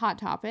into Hot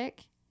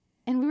Topic,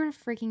 and we were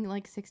freaking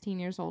like 16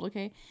 years old,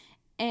 okay?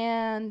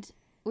 And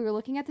we were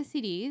looking at the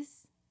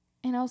CDs,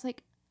 and I was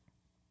like,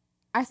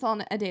 I saw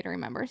a Day to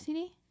Remember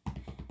CD.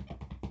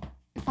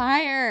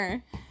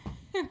 Fire.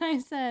 And I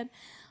said,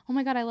 oh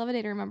my God, I love A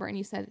Day to Remember. And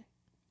you said,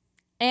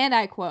 and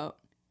I quote,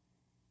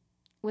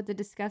 with a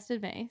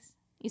disgusted face,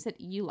 you said,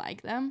 you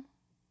like them?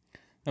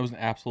 That was an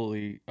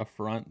absolutely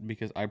affront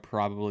because I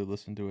probably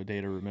listened to A Day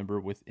to Remember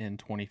within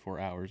 24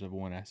 hours of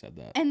when I said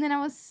that. And then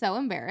I was so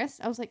embarrassed.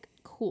 I was like,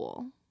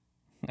 cool.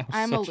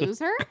 I'm a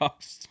loser.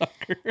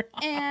 Cocksucker.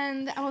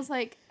 And I was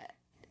like,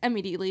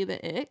 immediately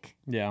the ick.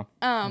 Yeah.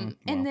 And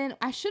then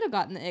I should have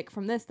gotten the ick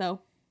from this though.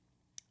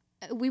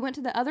 We went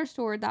to the other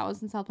store that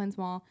was in South Plains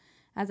Mall,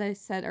 as I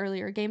said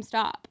earlier,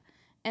 GameStop.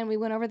 And we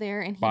went over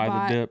there and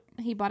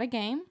he bought a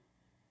game,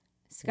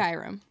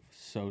 Skyrim.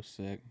 So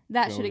sick.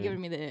 That should have given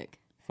me the ick.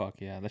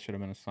 Fuck yeah, that should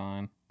have been a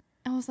sign.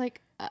 I was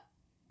like,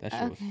 that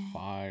shit was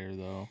fire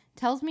though.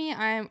 Tells me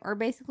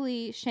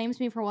basically shames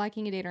me for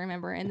liking A Day to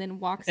Remember, and then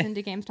walks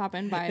into GameStop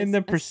and buys and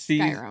then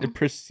Skyrim.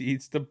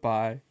 proceeds to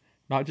buy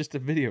not just a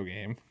video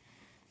game.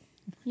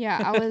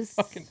 Yeah, I was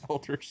fucking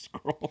Elder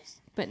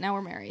Scrolls. But now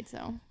we're married,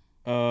 so.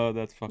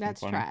 That's fucking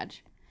That's funny.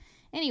 trash.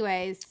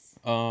 Anyways,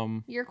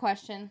 your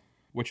question.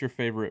 What's your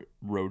favorite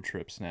road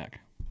trip snack?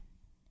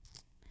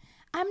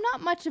 I'm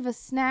not much of a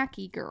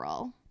snacky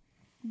girl,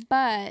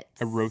 but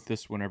I wrote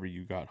this whenever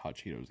you got hot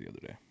Cheetos the other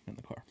day in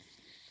the car.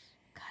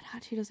 God,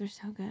 hot Cheetos are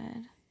so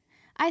good.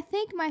 I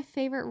think my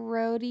favorite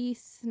roadie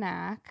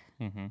snack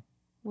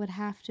would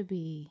have to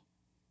be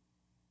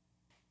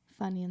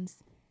Funyuns.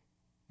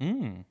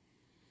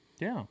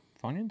 Yeah,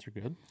 Funyuns are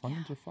good.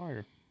 Funyuns are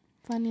fire.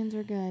 Funyuns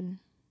are good.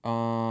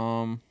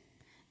 WBY.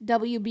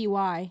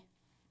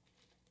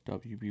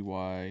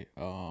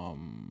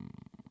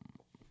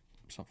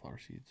 Sunflower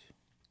seeds.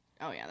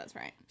 Oh yeah, that's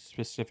right.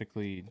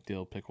 Specifically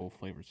dill pickle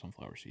flavored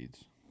sunflower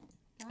seeds.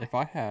 If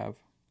I have,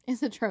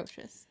 it's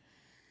atrocious.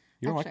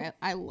 You don't Actually, like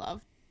I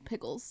love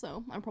pickles,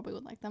 so I probably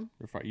would like them.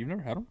 You've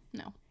never had them?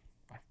 No.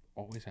 I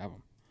always have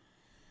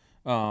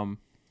them.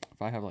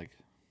 If I have like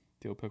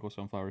dill pickle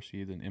sunflower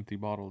seeds, an empty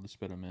bottle to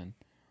spit them in,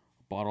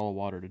 a bottle of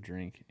water to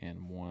drink,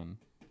 and one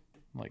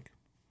like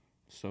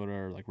soda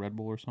or like Red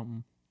Bull or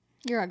something.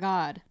 You're a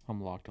god.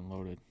 I'm locked and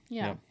loaded.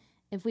 Yeah. Yep.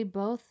 If we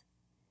both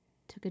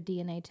took a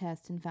DNA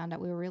test and found out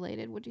we were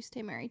related, would you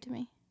stay married to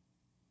me?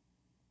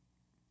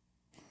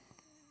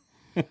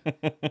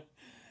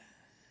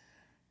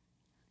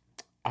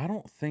 I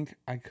don't think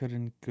I could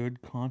in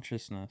good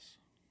consciousness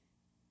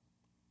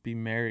be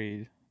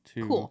married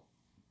to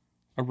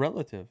a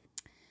relative.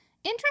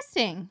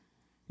 Interesting.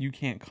 You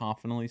can't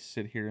confidently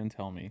sit here and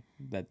tell me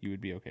that you would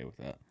be okay with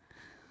that.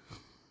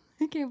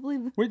 I can't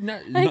believe Wait,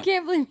 I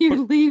can't believe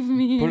you leave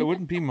me. But it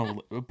wouldn't be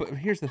but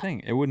here's the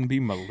thing. It wouldn't be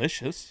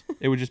malicious.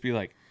 It would just be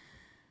like,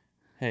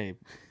 hey,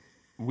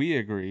 we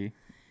agree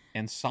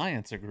and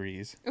science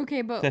agrees.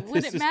 Okay, but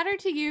would it matter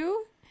to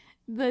you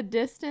the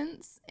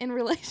distance in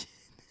relation?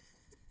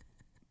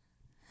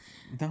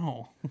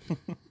 No.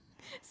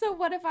 So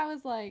what if I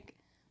was like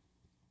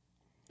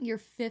your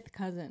fifth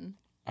cousin?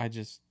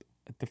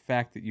 The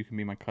fact that you can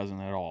be my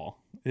cousin at all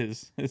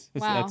is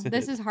wow. That's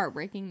this is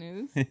heartbreaking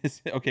news.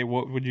 Okay,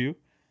 what would you?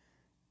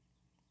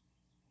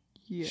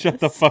 Yes. Shut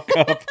the fuck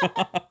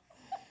up.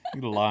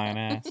 You lying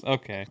ass.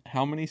 Okay.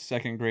 How many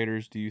second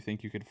graders do you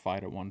think you could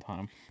fight at one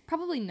time?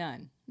 Probably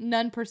none.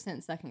 None %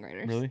 second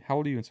graders. Really? How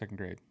old are you in second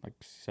grade? Like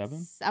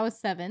 7? I was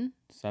 7.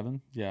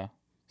 7? Yeah.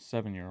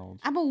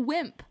 7-year-olds. I'm a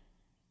wimp.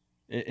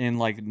 And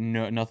like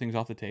nothing's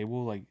off the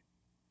table. Like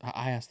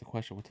I asked the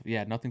question.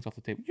 Nothing's off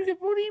the table.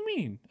 What do you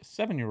mean? A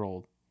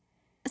 7-year-old.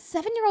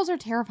 7-year-olds are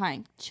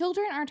terrifying.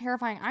 Children are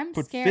terrifying. I'm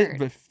But scared.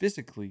 but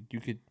physically, you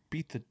could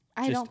beat the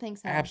I just don't think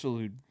so.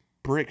 absolute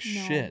brick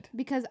No, shit.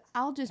 because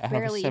I'll just I have a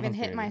barely even 7th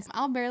hit grader. myself.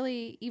 I'll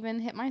barely even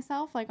hit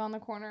myself like on the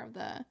corner of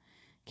the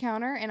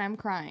counter, and I'm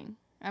crying.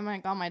 I'm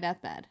like on my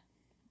deathbed.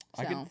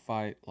 I So. could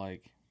fight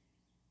like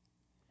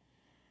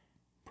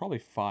probably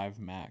 5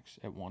 max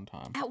at one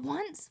time. At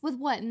once? With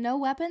what? No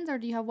weapons, or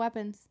do you have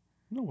weapons?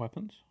 No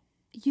weapons.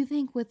 You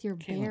think with your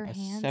Caitlin, bare a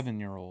hands?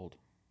 7-year-old.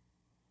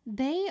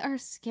 They are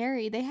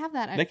scary. They have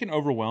that. They can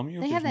overwhelm you.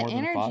 They if have there's that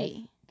more than 5.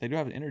 energy. They do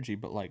have an energy,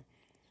 but like,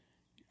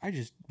 I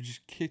just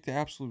kick the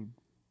absolute.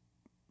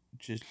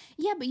 Just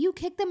Yeah, but you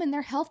kick them and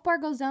their health bar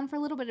goes down for a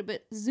little bit,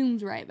 but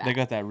zooms right back. they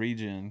got that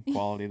regen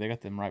quality. They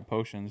got them right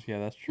potions. Yeah,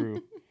 that's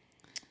true.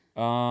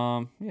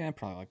 Yeah,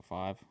 probably like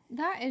 5.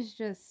 That is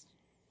just.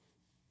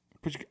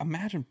 But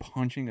imagine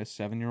punching a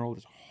 7-year-old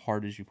as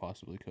hard as you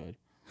possibly could.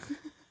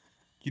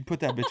 You'd put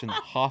that bitch in the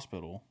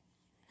hospital.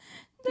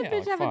 The Yeah, bitch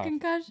like have 5. a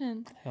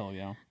concussion. Hell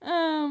yeah.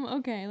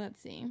 Okay, let's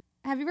see.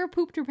 Have you ever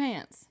pooped your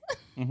pants?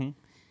 Mhm.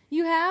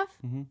 You have?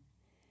 Mhm.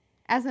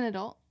 As an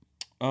adult?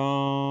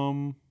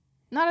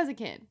 Not as a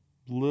kid.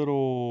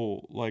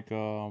 Little like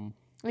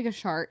Like a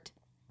shart.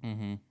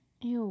 Mhm.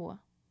 Ew.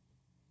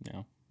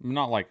 Yeah.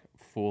 Not like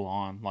full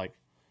on like.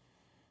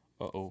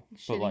 But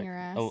Shitting like your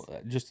ass.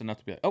 just enough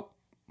to be like, oh.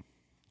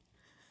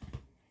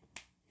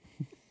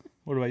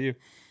 What about you?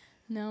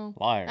 No.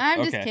 Liar. I'm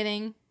Okay. just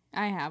kidding.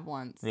 I have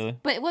once. Really?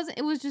 But it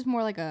was just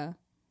more like a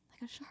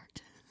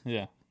shart.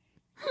 Yeah.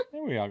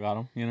 There we all got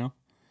him, you know.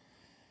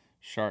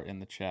 Shart in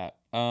the chat.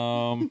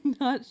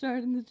 Not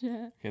shart in the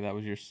chat. Okay, that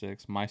was your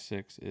 6. My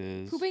 6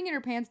 is Pooping in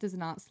your pants does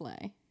not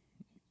slay.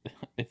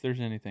 if there's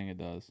anything it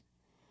does.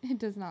 It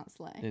does not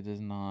slay. It does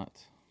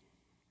not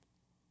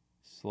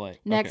slay.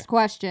 Next Okay.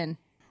 question.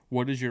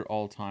 What is your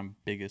all-time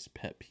biggest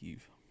pet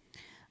peeve?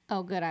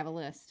 Oh, good. I have a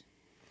list.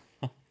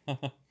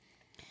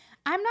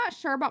 I'm not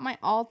sure about my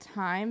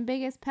all-time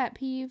biggest pet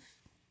peeve,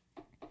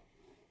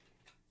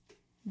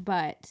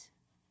 but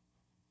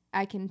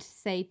I can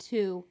say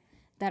 2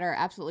 that are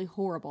absolutely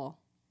horrible.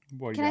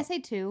 What Can I say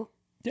 2?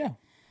 Yeah.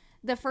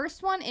 The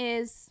first one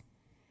is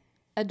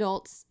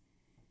adults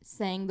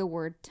saying the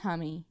word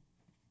tummy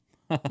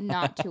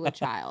not to a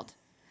child.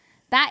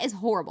 That is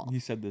horrible. You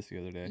said this the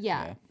other day.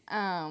 Yeah.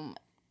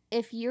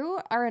 If you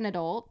are an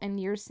adult and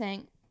you're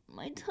saying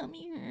my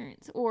tummy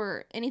hurts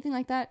or anything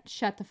like that,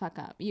 shut the fuck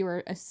up. You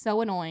are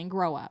so annoying.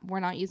 Grow up. We're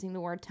not using the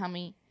word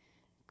tummy.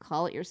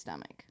 Call it your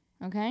stomach.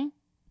 Okay?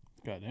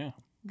 God damn.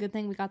 Good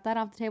thing we got that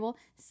off the table.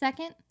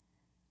 Second,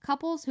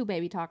 couples who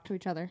baby talk to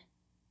each other.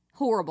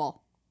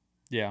 Horrible.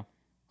 Yeah.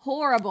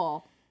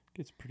 Horrible.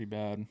 Gets pretty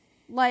bad.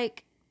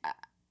 Like,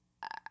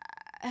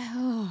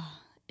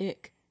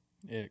 ick.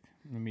 Ick.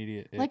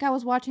 Immediate ick. Like I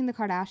was watching the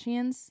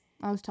Kardashians.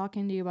 I was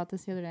talking to you about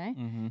this the other day.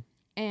 Mm-hmm.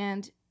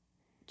 And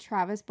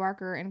Travis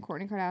Barker and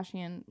Kourtney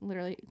Kardashian,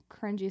 literally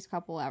cringiest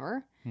couple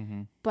ever.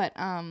 Mm-hmm. But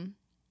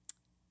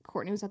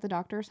Kourtney was at the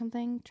doctor or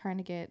something trying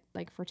to get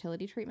like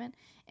fertility treatment,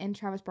 and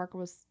Travis Barker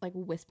was like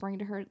whispering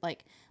to her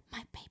like,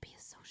 "My baby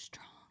is so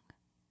strong."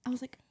 I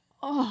was like,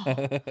 "Oh,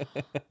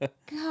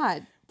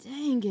 God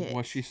dang it!"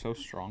 Was she so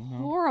strong though?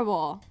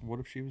 Horrible. What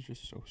if she was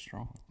just so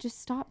strong?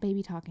 Just stop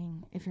baby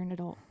talking if you're an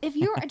adult. If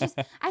you're just,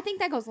 I think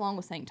that goes along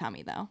with saying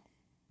tummy though.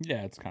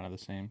 Yeah, it's kind of the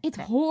same. It's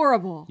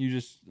horrible. You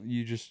just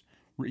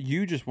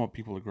want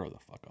people to grow the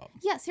fuck up.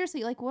 Yeah,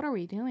 seriously. Like, what are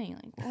we doing?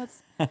 Like,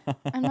 what's?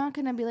 I'm not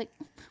gonna be like,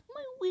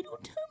 my little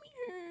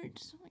tummy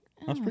hurts.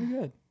 Like, That's pretty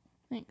good.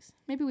 Thanks.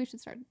 Maybe we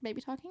should start baby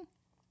talking.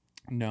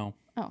 No.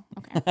 Oh,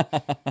 okay.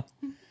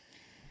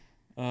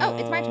 Oh,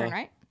 it's my turn,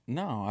 right?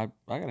 No,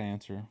 I gotta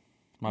answer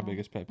my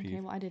biggest pet peeve. Okay,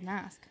 well, I didn't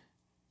ask.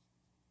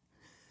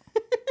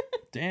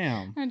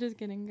 Damn. I'm just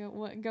kidding.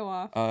 Go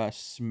off.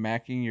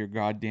 Smacking your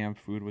goddamn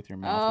food with your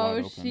mouth Oh,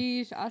 wide open.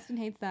 sheesh. Austin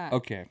hates that.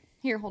 Okay.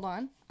 Here, hold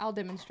on. I'll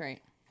demonstrate.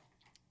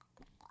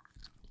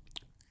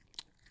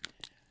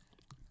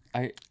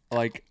 I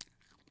like.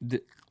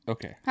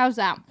 Okay. How's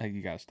that?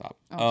 You gotta stop.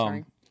 Oh,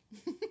 sorry.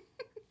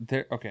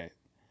 Okay.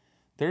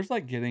 There's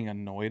like getting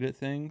annoyed at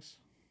things,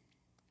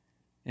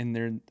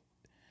 and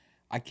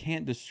I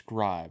can't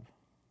describe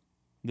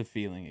the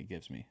feeling it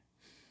gives me.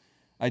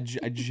 I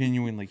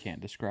genuinely can't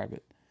describe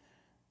it.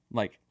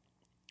 Like,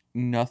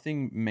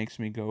 nothing makes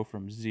me go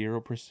from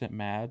 0%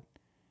 mad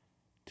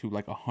to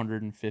like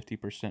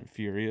 150%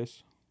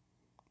 furious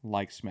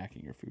like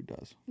smacking your food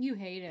does. You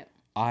hate it.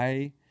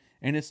 And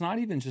it's not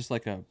even just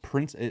like a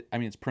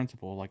it's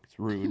principle, like it's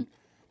rude,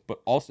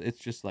 but also it's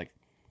just like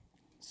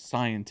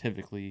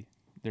scientifically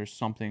there's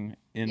something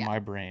in my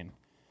brain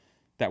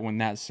that when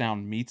that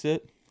sound meets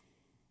it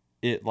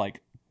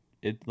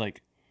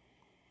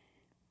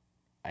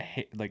I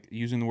hate like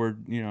using the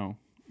word,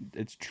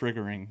 it's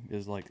triggering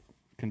is like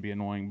can be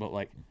annoying, but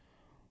like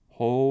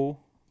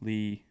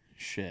holy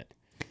shit.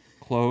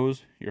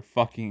 Close your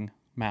fucking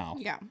mouth.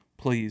 Yeah.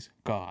 Please,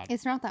 God.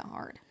 It's not that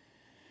hard.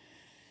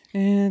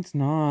 It's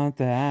not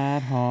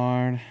that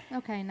hard.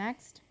 Okay,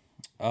 next.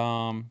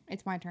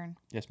 It's my turn.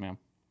 Yes, ma'am.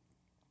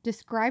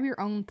 Describe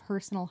your own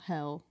personal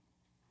hell.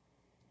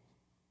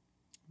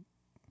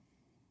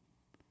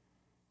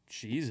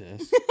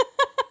 Jesus.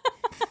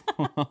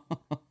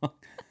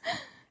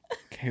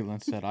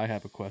 Caitlin said, I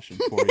have a question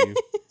for you.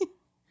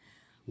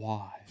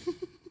 Why?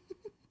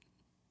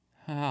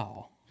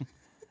 How?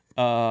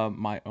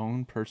 My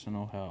own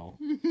personal hell.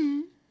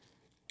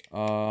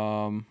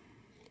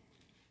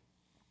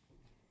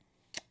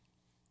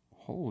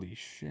 Holy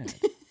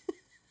shit.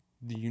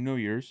 Do you know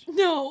yours?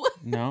 No.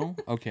 No?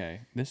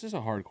 Okay. This is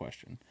a hard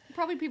question.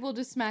 Probably people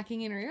just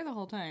smacking in her ear the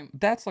whole time.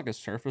 That's like a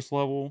surface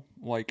level,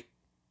 like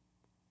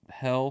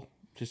hell,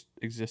 just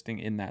existing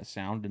in that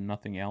sound and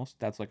nothing else.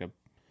 That's like a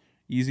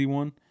easy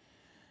one.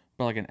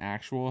 But like an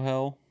actual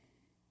hell,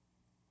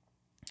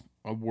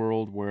 a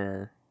world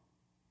where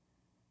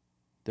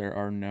there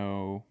are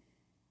no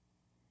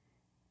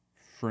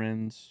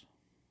friends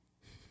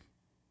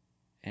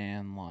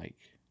and like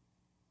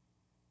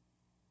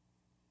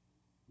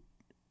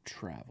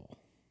travel.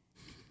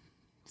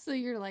 So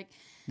you're like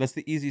That's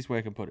the easiest way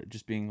I can put it.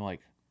 Just being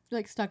like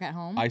stuck at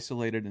home.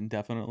 isolated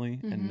indefinitely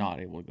and not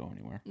able to go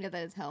anywhere. Yeah,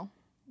 that is hell.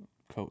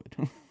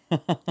 COVID.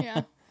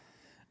 Yeah.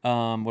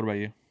 What about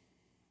you?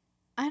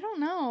 I don't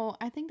know.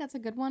 I think that's a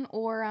good one.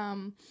 Or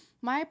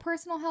my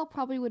personal hell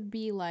probably would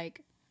be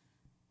like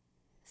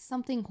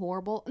something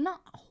horrible,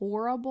 not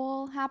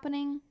horrible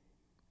happening,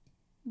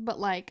 but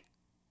like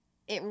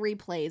it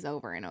replays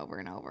over and over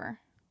and over.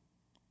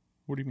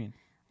 What do you mean?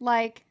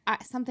 Like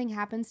something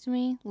happens to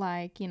me,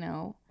 like, you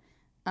know,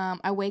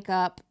 I wake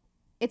up.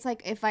 It's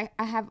like if I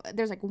have,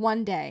 there's like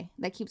one day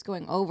that keeps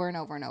going over and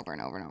over and over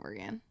and over and over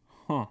again.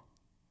 Huh.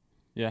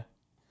 Yeah.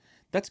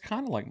 That's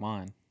kind of like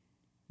mine.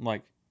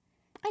 Like,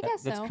 I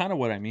guess that's so. kind of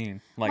what I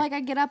mean. Like I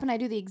get up and I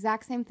do the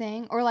exact same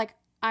thing, or like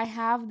I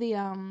have the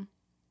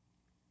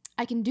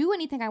I can do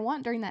anything I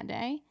want during that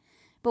day,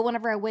 but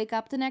whenever I wake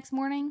up the next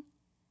morning,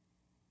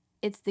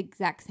 it's the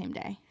exact same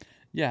day.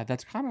 Yeah,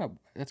 that's kind of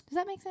Does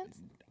that make sense?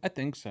 I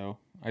think so.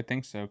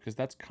 Because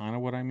that's kind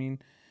of what I mean.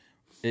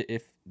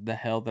 If the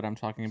hell that I'm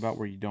talking about,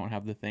 where you don't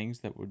have the things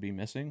that would be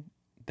missing,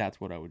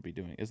 that's what I would be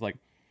doing. It's like,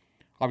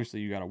 obviously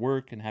you got to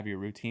work and have your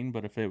routine,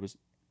 but if it was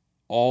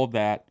all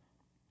that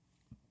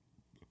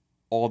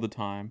all the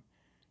time,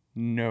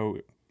 no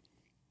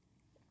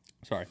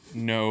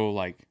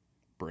like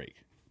break.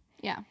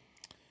 Yeah.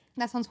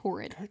 That sounds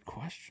horrid. Good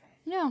question.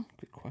 Yeah.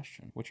 Good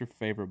question. What's your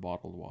favorite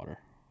bottled water?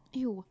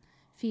 Ew.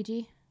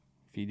 Fiji.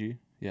 Fiji?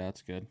 Yeah,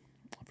 that's good.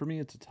 For me,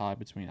 it's a tie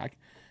between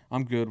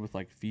I'm good with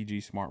like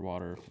Fiji Smart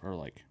Water or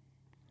like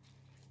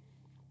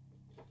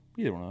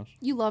either one of those.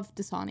 You love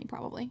Dasani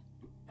probably.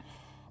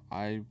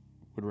 I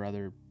would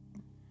rather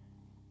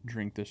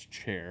drink this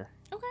chair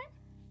Okay.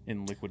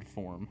 in liquid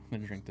form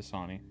than drink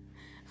Dasani.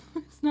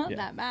 It's not Yeah.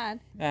 that bad.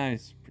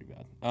 It's pretty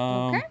bad.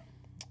 Okay.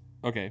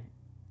 Okay.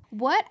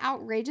 What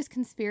outrageous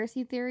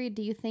conspiracy theory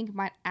do you think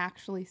might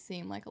actually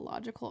seem like a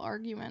logical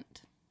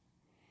argument?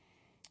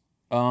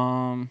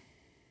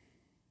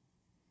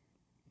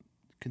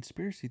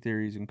 Conspiracy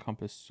theories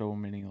encompass so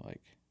many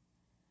like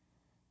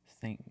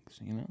things,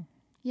 you know?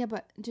 Yeah,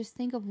 but just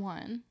think of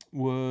one.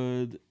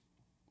 Would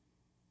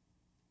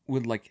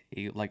like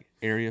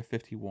Area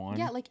 51?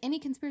 Yeah, like any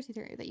conspiracy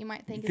theory that you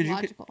might think is 'Cause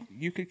logical.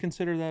 You could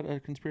consider that a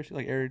conspiracy,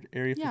 like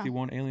Area Yeah.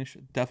 51 alien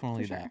shit.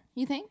 Definitely For that. sure.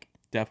 You think?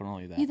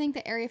 Definitely that. You think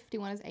that Area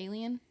 51 is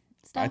alien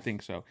stuff? I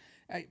think so.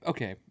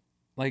 Okay,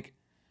 like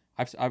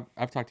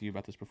I've talked to you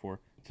about this before.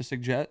 To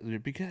suggest,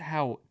 because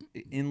how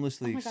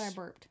endlessly Oh my god, I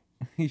burped.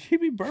 you should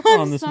be burping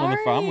I'm on this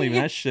motherfucker. I'm leaving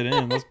sorry. that shit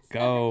in. Let's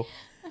go.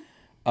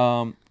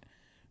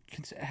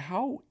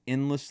 How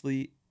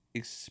endlessly,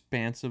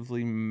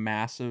 expansively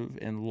massive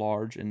and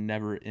large and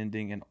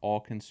never-ending and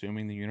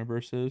all-consuming the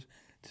universe is,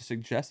 to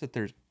suggest that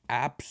there's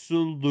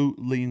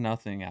absolutely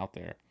nothing out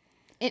there.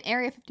 In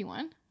Area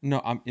 51?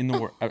 No, I'm in the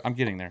world. I'm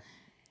getting there.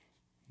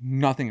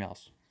 Nothing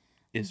else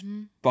is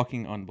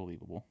fucking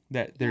unbelievable.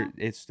 That there,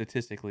 it's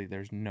statistically,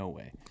 there's no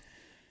way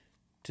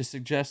to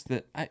suggest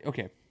that.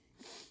 Okay.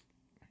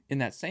 In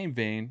that same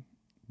vein,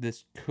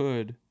 this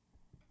could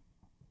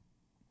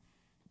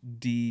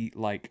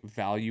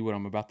value what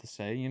I'm about to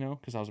say, you know,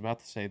 because I was about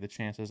to say the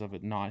chances of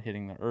it not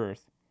hitting the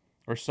Earth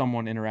or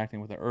someone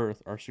interacting with the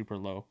Earth are super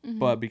low,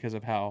 but because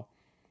of how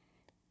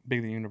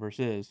big the universe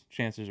is,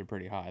 chances are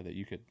pretty high that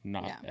you could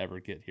not ever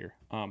get here.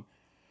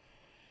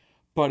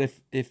 But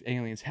if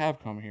aliens have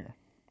come here,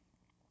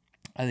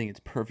 I think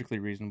it's perfectly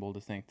reasonable to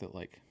think that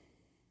like,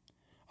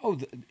 oh,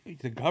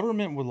 the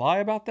government would lie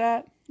about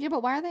that. Yeah,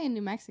 but why are they in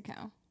New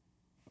Mexico?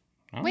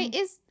 Wait,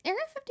 is Area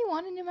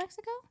 51 in New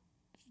Mexico?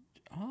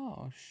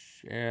 Oh,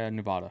 yeah,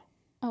 Nevada.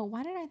 Oh,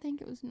 why did I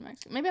think it was New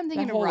Mexico? Maybe I'm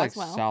thinking That of whole,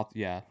 Roswell.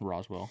 Like,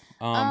 Roswell.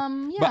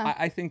 Yeah. But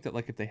I think that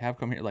like if they have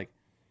come here, like,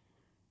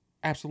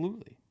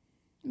 absolutely.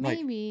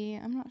 Maybe.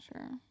 I'm not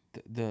sure.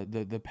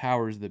 The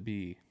powers that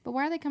be. But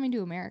why are they coming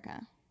to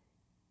America?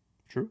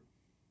 True.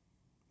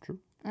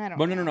 I don't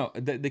But know. no.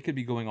 They could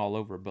be going all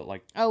over, but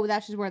like. Oh,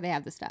 that's just where they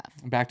have the stuff.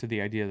 Back to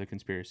the idea of the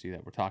conspiracy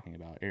that we're talking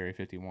about, Area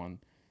 51.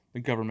 The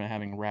government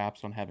having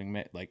raps on having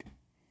like.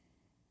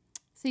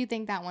 So you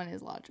think that one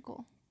is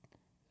logical?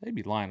 They'd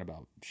be lying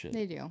about shit.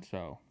 They do.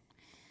 So,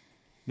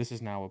 this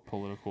is now a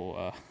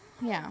political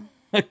Yeah.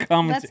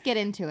 comment. Let's get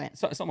into it.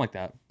 Something like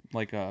that.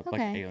 like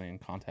Okay. alien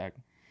contact.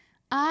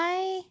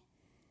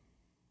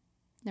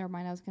 Never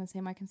mind. I was gonna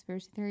say my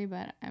conspiracy theory,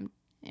 but I'm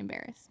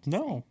embarrassed. to say.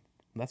 No,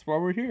 that's why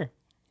we're here.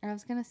 I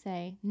was gonna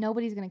say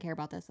nobody's gonna care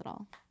about this at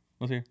all,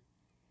 Let's hear.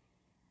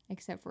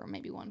 except for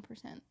maybe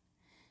 1%.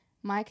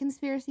 My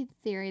conspiracy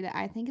theory that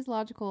I think is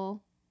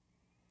logical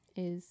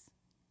is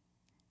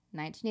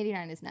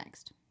 1989 is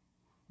next.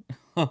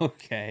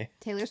 Okay.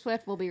 Taylor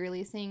Swift will be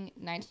releasing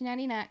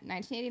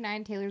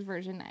 1989 Taylor's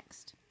version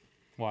next.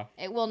 Why?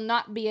 It will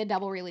not be a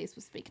double release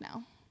with Speak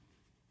Now.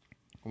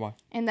 Why?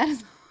 And that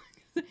is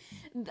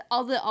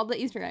all the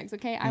Easter eggs,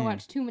 okay? I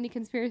watch too many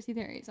conspiracy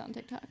theories on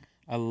TikTok.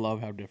 I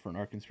love how different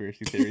our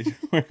conspiracy theories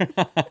were.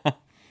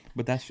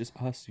 But that's just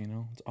us, you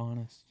know? It's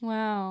honest.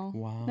 Wow.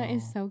 Wow. That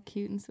is so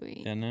cute and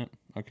sweet. Isn't it?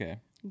 Okay.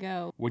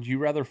 Go. Would you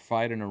rather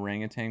fight an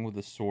orangutan with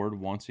a sword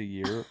once a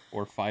year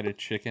or fight a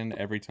chicken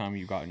every time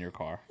you got in your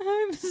car?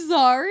 I'm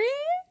sorry?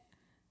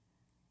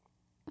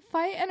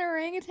 Fight an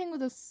orangutan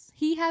with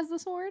he has the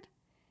sword?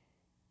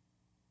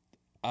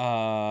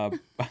 I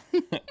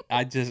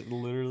just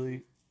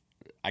literally,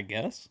 I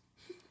guess.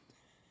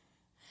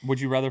 Would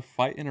you rather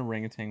fight an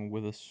orangutan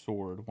with a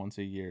sword once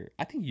a year?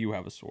 I think you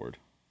have a sword.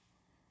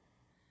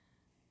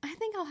 I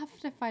think I'll have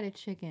to fight a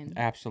chicken.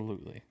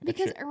 Absolutely.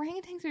 Because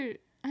orangutans are...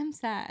 I'm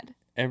sad.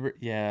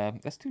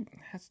 That's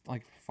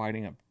like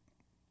fighting a...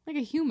 Like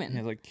a human.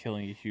 Yeah, like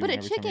killing a human. But a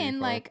every time you're in chicken,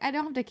 your car. like, I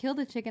don't have to kill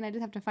the chicken. I just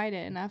have to fight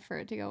it enough for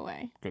it to go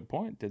away. Good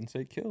point. Didn't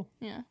say kill.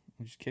 Yeah.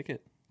 You just kick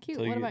it. Cute.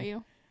 Until What you about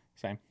you?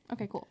 Same.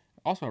 Okay, cool.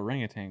 Also,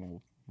 orangutan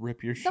will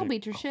rip your They'll shit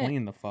beat your shit.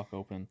 clean the fuck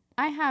open.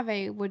 I have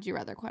a would you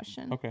rather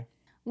question. Okay.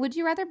 Would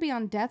you rather be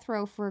on death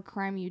row for a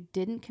crime you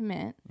didn't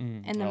commit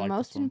and I the like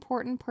most this one.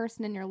 important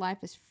person in your life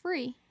is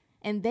free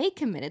and they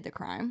committed the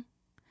crime,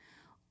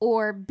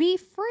 or be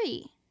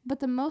free but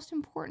the most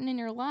important person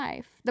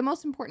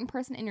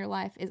in your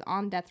life is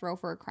on death row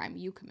for a crime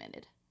you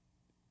committed?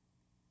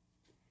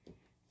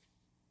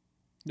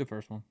 The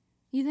first one.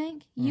 You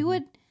think?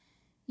 Mm-hmm.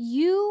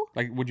 You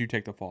Like, would you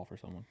take the fall for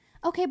someone?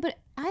 okay, but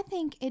I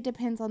think it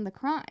depends on the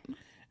crime.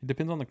 It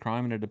depends on the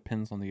crime and it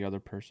depends on the other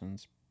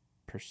person's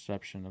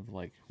perception of,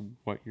 like,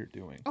 what you're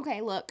doing.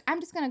 Okay, look, I'm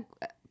just going to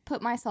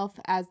put myself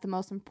as the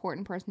most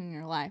important person in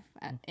your life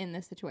in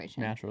this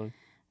situation. Naturally.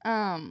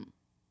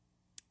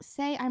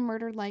 Say I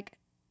murdered, like,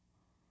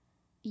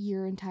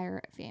 your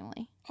entire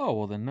family. Oh,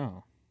 well, then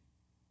no.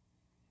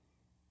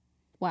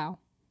 Wow.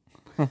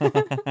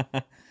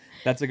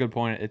 That's a good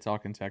point. It's all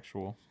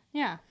contextual.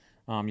 Yeah.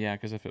 Yeah,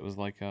 because if it was,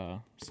 like,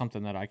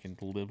 something that I can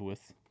live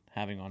with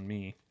having on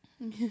me,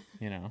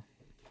 you know.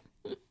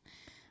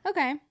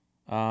 Okay.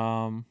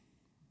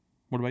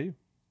 What about you?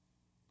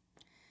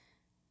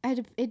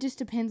 It just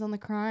depends on the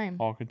crime.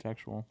 All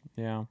contextual.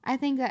 Yeah. I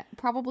think that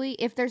probably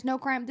if there's no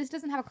crime, this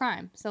doesn't have a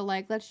crime. So,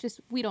 like,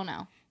 we don't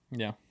know.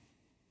 Yeah.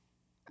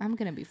 I'm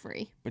going to be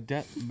free.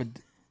 Okay.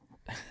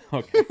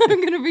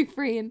 I'm going to be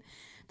free. And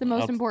the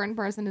most important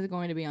person is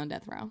going to be on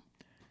death row.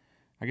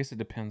 I guess it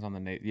depends on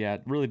the Yeah,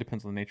 it really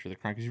depends on the nature of the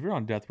crime. Because if you're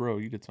on death row,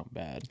 you did something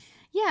bad.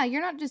 Yeah,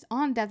 you're not just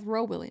on death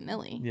row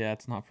willy-nilly. Yeah,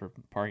 it's not for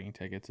parking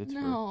tickets. It's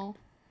No.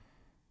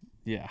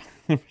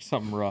 for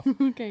something rough.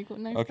 Okay, cool.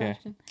 Next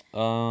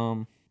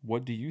question.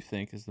 What do you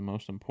think is the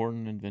most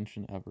important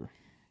invention ever?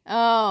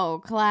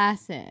 Oh,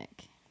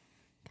 classic.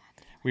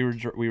 We were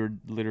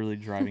literally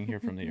driving here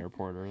from the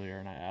airport earlier,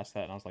 and I asked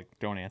that, and I was like,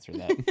 "Don't answer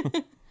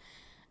that."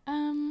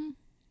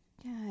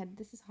 God,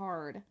 this is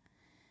hard.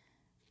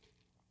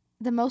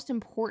 The most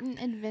important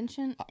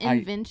invention?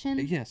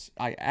 Yes,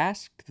 I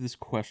asked this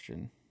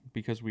question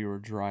because we were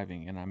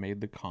driving, and I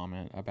made the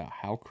comment about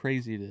how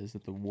crazy it is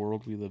that the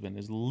world we live in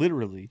is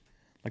literally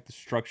like the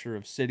structure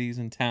of cities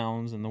and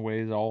towns and the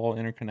way it's all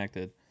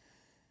interconnected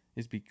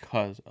is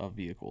because of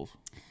vehicles.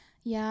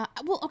 Yeah.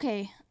 Well,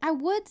 okay. I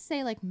would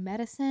say like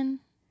medicine,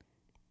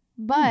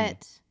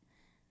 but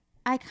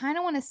I kind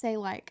of want to say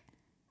like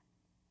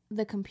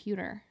the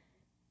computer.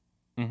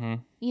 Mm-hmm.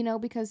 You know,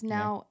 because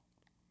now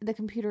the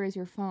computer is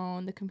your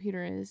phone. The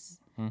computer is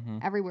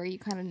everywhere. You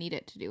kind of need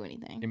it to do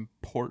anything.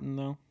 Important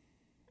though?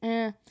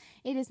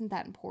 It isn't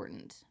that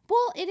important.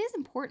 Well, it is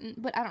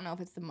important, but I don't know if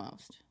it's the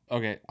most.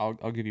 Okay, I'll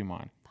give you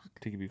mine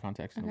to give you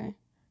context. Okay.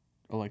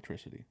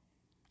 Electricity.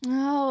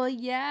 Oh,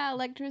 yeah,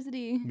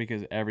 electricity.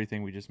 Because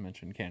everything we just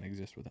mentioned can't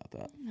exist without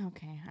that.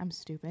 Okay, I'm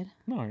stupid.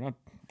 No, you're not.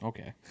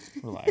 Okay,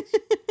 relax.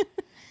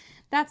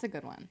 That's a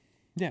good one.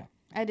 Yeah.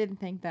 I didn't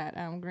think that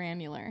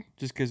granular.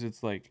 Just because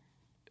it's like,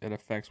 it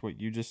affects what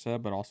you just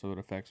said, but also it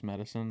affects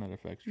medicine, it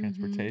affects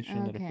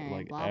transportation, it Okay, affects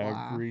like blah,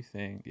 blah.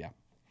 everything. Yeah.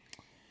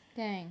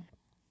 Dang.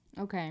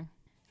 Okay.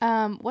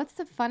 What's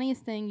the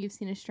funniest thing you've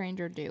seen a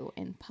stranger do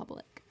in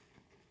public?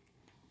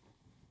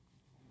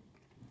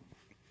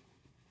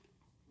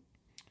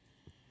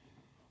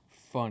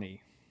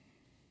 Funniest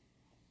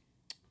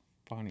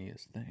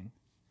thing.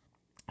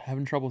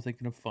 Having trouble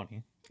thinking of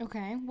funny.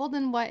 Okay. Well,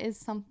 then what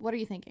are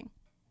you thinking?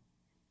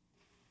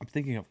 I'm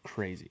thinking of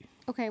crazy.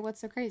 Okay,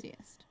 what's the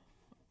craziest?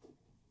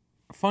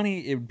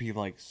 Funny, it would be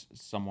like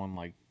someone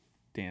like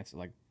dancing,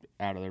 like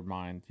out of their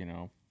mind, you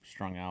know,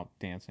 strung out,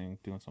 dancing,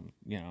 doing something,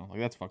 you know, like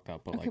that's fucked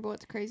up. But Okay, like, but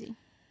what's crazy?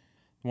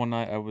 One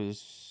night I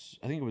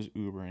think it was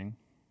Ubering.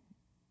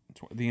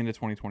 The end of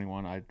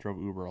 2021, I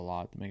drove Uber a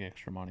lot to make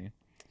extra money.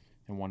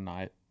 And one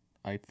night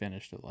I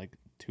finished at like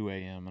 2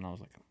 a.m. and I was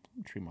like,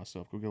 treat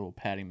myself. Go get a little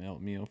patty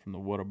melt meal from the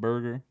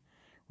Whataburger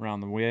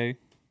around the way.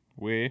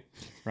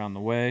 Around the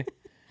way.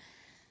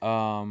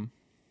 And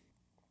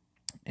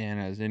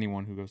as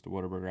anyone who goes to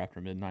Whataburger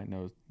after midnight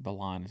knows, the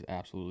line is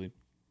absolutely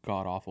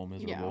god awful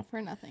miserable. Yeah,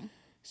 for nothing.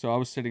 So I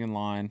was sitting in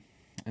line,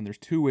 and there's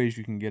two ways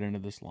you can get into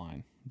this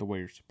line. The way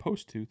you're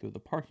supposed to, through the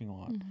parking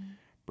lot. Mm-hmm.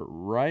 But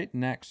right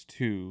next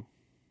to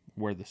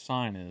where the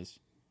sign is,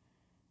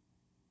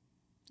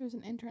 there's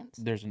an entrance.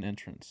 There's an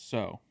entrance.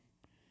 So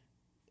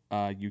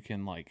you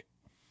can, like,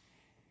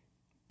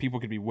 people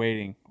could be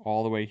waiting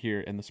all the way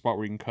here, and the spot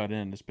where you can cut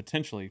in is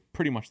potentially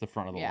pretty much the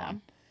front of the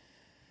line.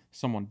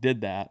 Someone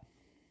did that,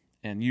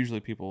 and usually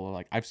people are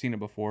like, I've seen it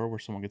before where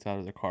someone gets out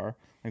of their car.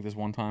 Like this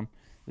one time,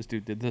 this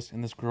dude did this,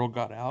 and this girl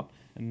got out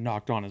and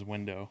knocked on his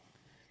window.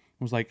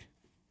 It was like,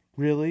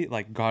 really?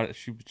 Like, got it.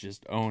 She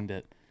just owned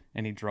it.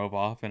 And he drove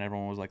off, and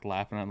everyone was like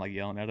laughing and like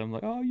yelling at him,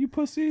 like, "Oh, you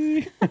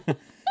pussy!"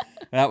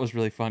 That was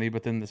really funny.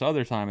 But then this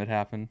other time it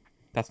happened.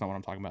 That's not what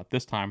I'm talking about.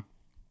 This time,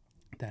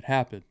 that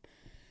happened,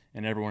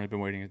 and everyone had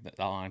been waiting at that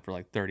line for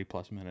like 30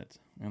 plus minutes,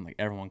 and like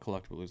everyone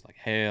collectively was like,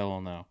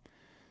 "Hell no!"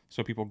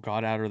 So people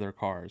got out of their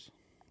cars,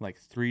 like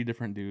 3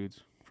 different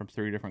dudes from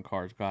 3 different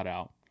cars got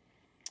out,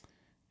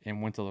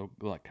 and went to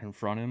like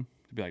confront him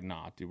to be like,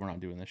 "Nah, dude, we're not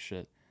doing this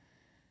shit."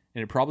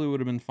 And it probably would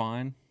have been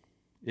fine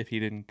if he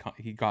didn't.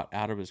 He got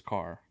out of his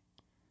car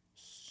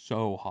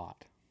so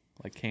hot,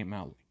 like came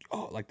out like,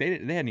 oh, like they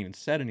hadn't even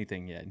said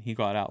anything yet, and he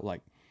got out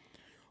like,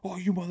 "Oh,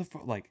 you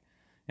motherfucker!" Like,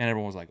 and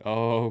everyone was like,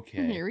 "Oh,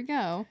 okay, here we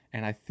go."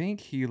 And I think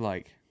he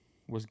like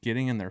was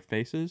getting in their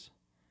faces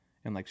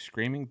and like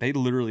screaming. They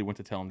literally went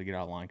to tell him to get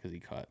out of line because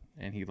he cut,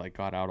 and he like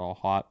got out all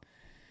hot.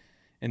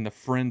 And the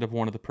friend of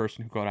one of the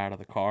person who got out of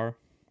the car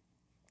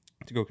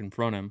to go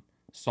confront him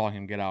saw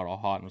him get out all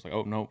hot and was like,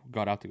 "Oh no!"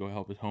 Got out to go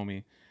help his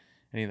homie,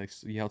 and he like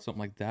yelled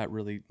something like that,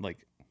 really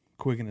like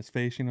quick in his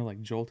face, you know,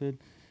 like jolted.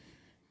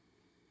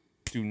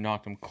 Dude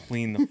knocked him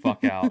clean the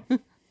fuck out,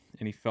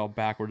 and he fell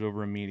backwards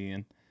over a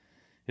median.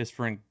 His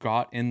friend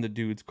got in the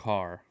dude's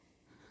car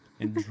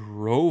and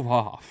drove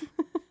off.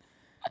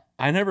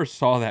 I never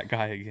saw that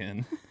guy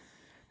again,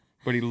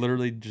 but he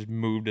literally just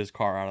moved his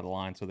car out of the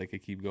line so they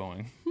could keep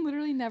going.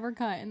 Literally never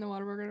cut in the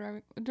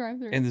Whataburger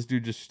drive-thru. And this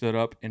dude just stood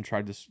up and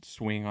tried to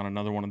swing on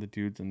another one of the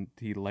dudes, and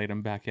he laid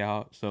him back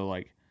out. So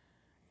like,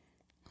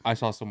 I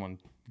saw someone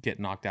get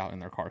knocked out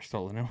and their car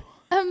stolen.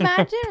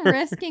 Imagine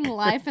risking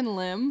life and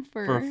limb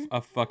for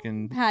a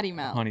fucking patty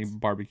melt, honey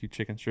barbecue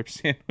chicken strip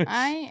sandwich.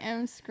 I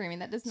am screaming.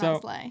 That does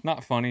not slay.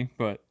 Not funny,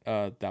 but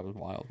that was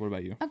wild. What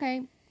about you?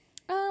 Okay.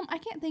 I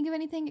can't think of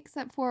anything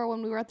except for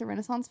when we were at the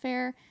Renaissance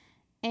Fair,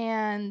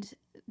 and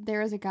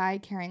there was a guy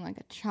carrying like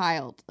a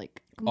child,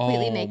 like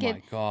completely naked. Oh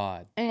my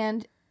god!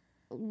 And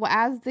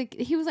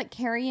he was like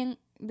carrying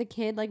the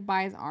kid like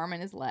by his arm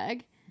and his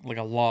leg, like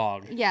a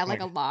log. Yeah,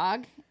 like a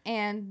log.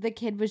 And the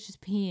kid was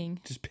just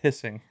peeing. Just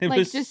pissing. It like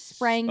was just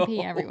spraying so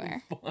pee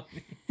everywhere.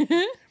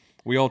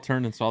 We all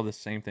turned and saw the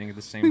same thing at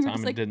the same time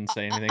and like, didn't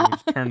say anything. We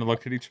just turned and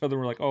looked at each other.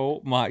 We're like,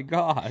 "Oh my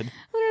god!"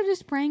 Literally just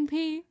spraying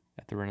pee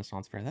at the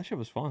Renaissance Fair. That shit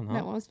was fun. Huh?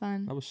 That was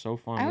fun. That was so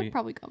fun. I would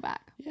probably go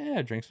back.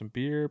 Yeah, drank some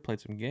beer, played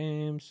some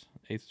games,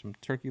 ate some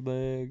turkey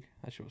leg.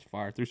 That shit was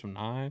fire. Threw some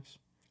knives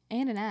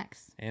and an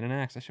axe.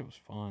 That shit was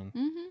fun.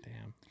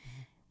 Mm-hmm.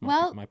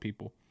 Damn. My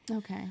people.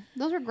 Okay.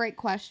 Those were great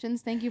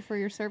questions. Thank you for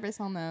your service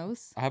on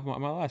those. I have my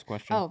last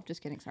question. Oh,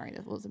 just kidding. Sorry.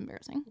 That was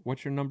embarrassing.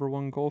 What's your number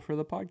one goal for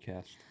the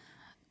podcast?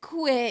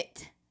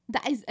 Quit.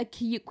 That is a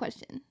cute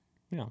question.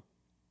 Yeah.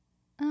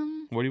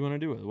 What do you want to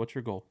do with it? What's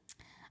your goal?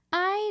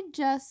 I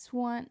just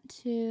want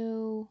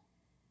to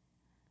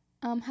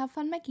have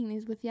fun making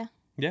these with you.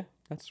 Yeah,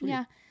 that's sweet.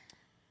 Yeah.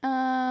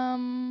 I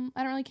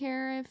don't really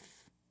care if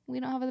we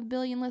don't have a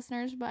billion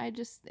listeners, but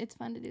it's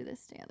fun to do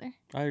this together.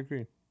 I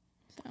agree.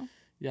 So.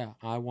 Yeah,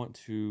 I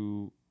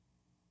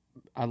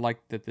like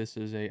that this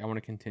is I want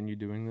to continue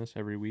doing this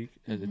every week.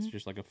 Mm-hmm. It's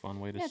just like a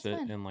fun way to sit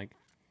and like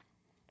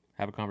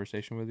have a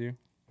conversation with you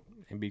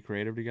and be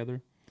creative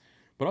together.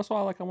 But also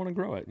I want to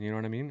grow it, you know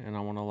what I mean? And I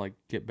want to like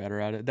get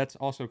better at it. That's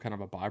also kind of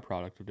a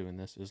byproduct of doing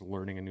this is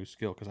learning a new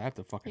skill because I have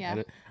to fucking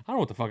edit. I don't know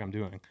what the fuck I'm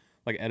doing.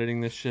 Like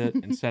editing this shit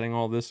and setting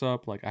all this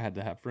up. Like I had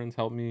to have friends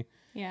help me.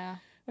 Yeah.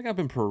 Like I've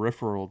been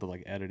peripheral to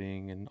like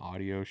editing and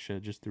audio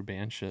shit just through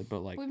band shit,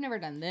 but like we've never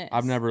done this.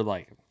 I've never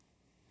like,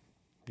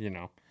 you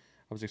know,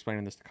 I was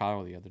explaining this to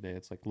Kyle the other day.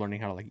 It's like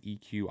learning how to like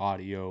EQ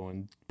audio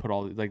and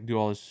do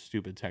all this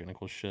stupid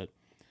technical shit.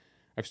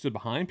 I've stood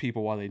behind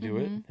people while they do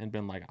it and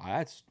been like,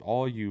 that's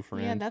all you,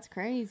 friend. Yeah, that's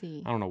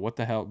crazy. I don't know what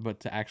the hell, but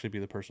to actually be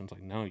the person that's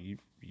like, no, you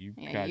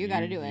got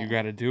to do it. You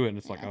got to do it. And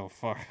it's like, oh,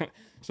 fuck.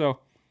 So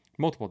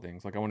multiple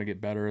things. Like I want to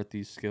get better at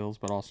these skills,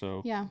 but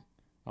also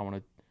I want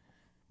to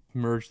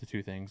merge the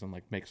two things and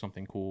like make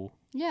something cool.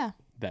 Yeah.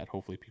 That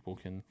hopefully people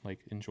can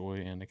like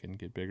enjoy and it can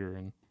get bigger.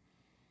 And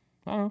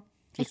I don't know.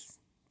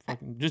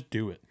 Just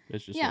do it.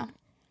 It's just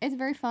it's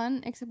very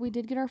fun. Except we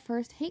did get our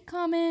first hate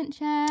comment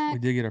check. We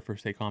did get our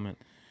first hate comment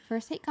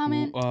First hate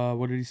comment.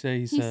 What did he say?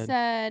 He He said,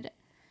 said,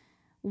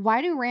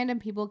 "Why do random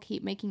people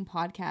keep making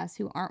podcasts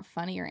who aren't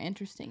funny or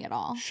interesting at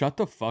all?" "Shut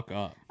the fuck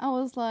up." I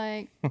was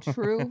like,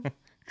 true.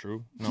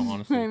 True. No,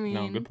 honestly. I No,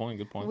 mean, good point.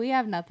 Good point. We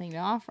have nothing to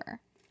offer.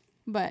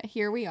 But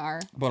here we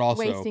are, But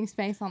also, wasting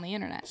space on the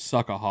internet.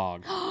 suck a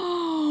hog.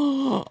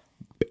 Oh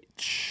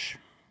Bitch.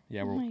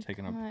 Yeah, we're my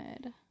taking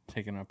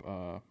up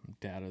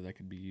data that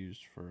could be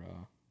used for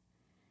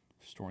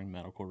storing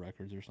medical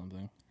records or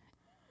something.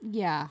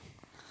 Yeah.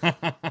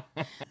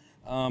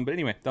 But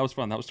anyway, that was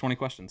fun. That was 20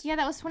 questions. Yeah,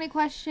 that was 20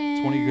 questions.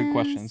 20 good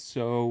questions.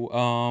 So,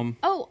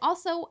 Oh,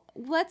 also,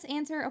 let's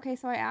answer. Okay,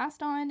 so I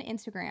asked on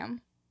Instagram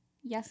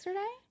yesterday.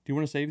 do you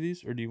want to save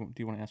these, or do you want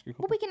to ask a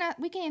couple? Well,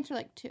 we can answer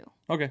like 2.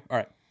 Okay, all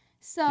right.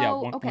 So, Yeah,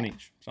 okay. one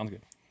each. Sounds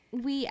good.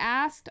 We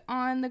asked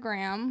on the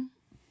gram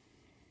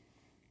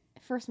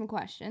for some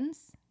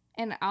questions,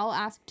 and I'll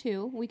ask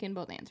 2. We can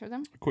both answer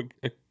them. Quick,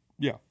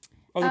 yeah.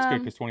 Oh, that's good,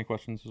 because 20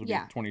 questions will be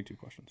 22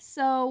 questions.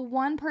 So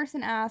one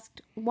person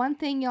asked, one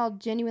thing y'all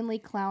genuinely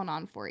clown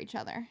on for each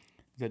other.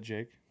 Is that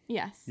Jake?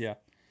 Yes. Yeah.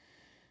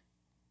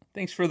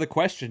 Thanks for the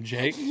question,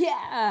 Jake.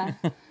 Yeah.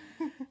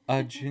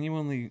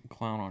 Genuinely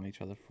clown on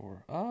each other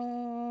for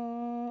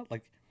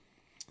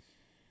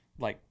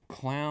like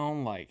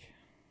clown, like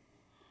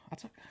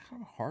that's kind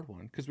of a hard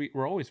one because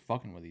we're always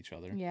fucking with each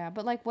other. Yeah,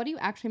 but like, what do you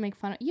actually make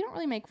fun of? You don't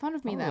really make fun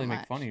of me I don't that really much.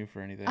 make fun of you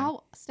for anything.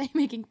 I'll stay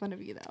making fun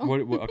of you though.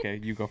 Okay,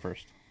 you go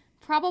first.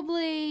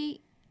 Probably,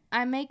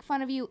 I make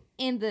fun of you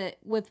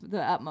with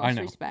the utmost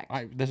respect.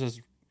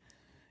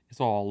 It's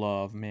all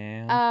love,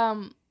 man.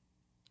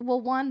 Well,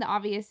 one, the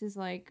obvious is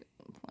like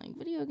playing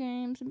video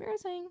games,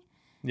 embarrassing.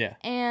 Yeah.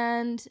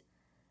 And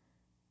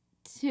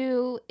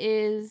 2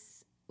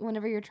 is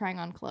whenever you're trying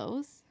on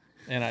clothes.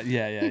 And and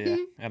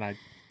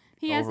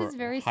he has his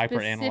very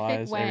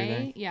specific way.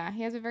 Everything. Yeah,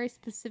 he has a very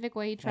specific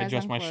way he tries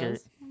adjust on my clothes.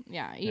 shirt.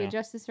 Yeah, he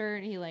adjusts his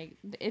shirt. He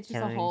it's just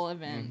Turns. a whole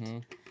event. Mm-hmm.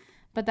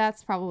 But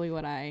that's probably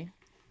what I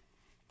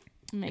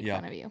make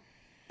fun of you.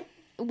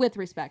 With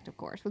respect, of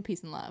course, with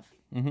peace and love.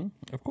 Mm-hmm.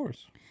 Of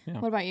course. Yeah.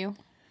 What about you?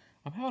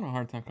 I'm having a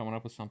hard time coming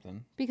up with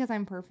something. Because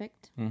I'm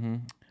perfect. Mm-hmm.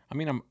 I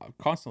mean, I'm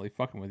constantly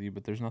fucking with you,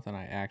 but there's nothing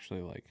I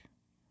actually like.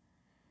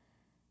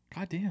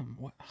 God damn,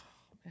 what,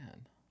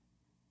 man.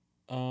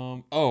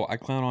 I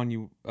clown on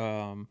you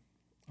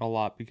a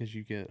lot because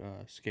you get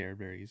scared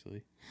very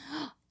easily.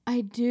 I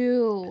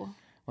do.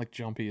 Like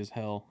jumpy as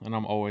hell, and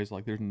I'm always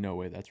like, "There's no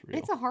way that's real."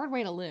 It's a hard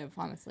way to live,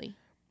 honestly.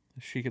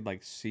 She could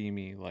like see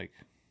me, like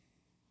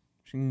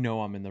she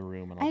know I'm in the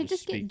room, and I I'll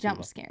just get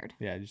jump scared.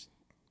 Yeah, just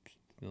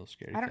a little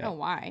scared. I don't know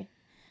why.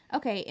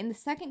 Okay, in the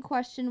second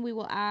question, we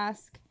will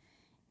ask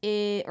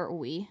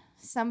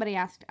somebody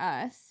asked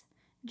us,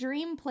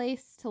 dream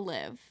place to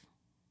live.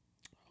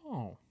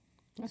 Oh,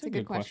 that's a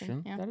good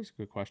question. Yeah. That is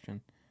a good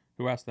question.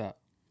 Who asked that?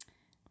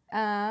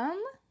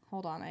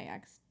 Hold on,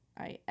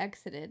 I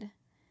exited.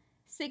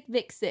 Sick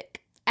Vic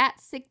Sick at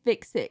Sick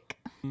Vic Sick.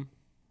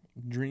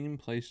 Dream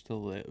place to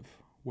live.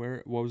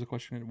 What was the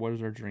question? What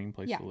is our dream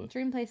place to live?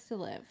 Dream place to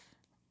live.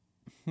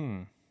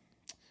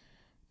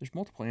 There's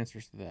multiple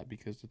answers to that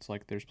because it's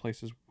like there's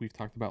places we've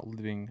talked about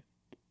living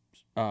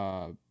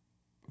for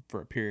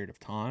a period of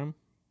time,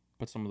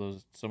 but some of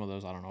those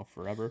I don't know,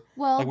 forever.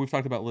 Well, like we've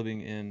talked about living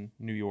in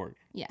New York.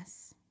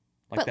 Yes.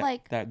 But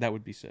that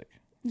would be sick.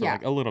 For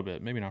like a little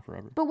bit, maybe not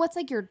forever. But what's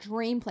like your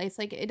dream place?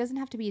 Like it doesn't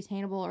have to be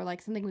attainable or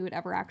like something we would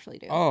ever actually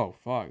do. Oh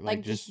fuck!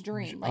 Like just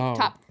dream, like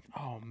top.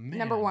 Oh man.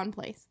 Number 1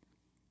 place.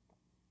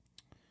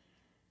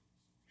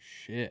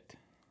 Shit.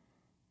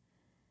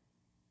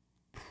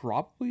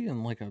 Probably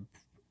in like a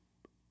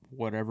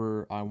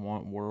whatever I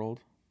want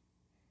world.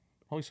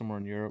 Probably somewhere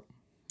in Europe,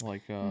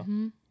 like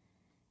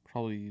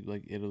probably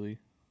like Italy.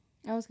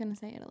 I was gonna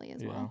say Italy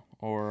as well.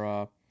 Or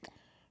I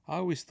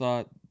always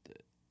thought,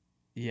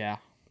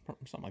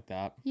 something like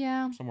that.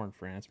 Yeah. Somewhere in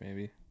France,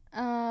 maybe.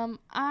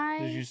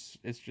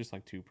 It's just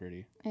like too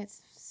pretty.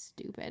 It's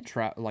stupid.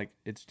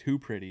 It's too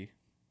pretty.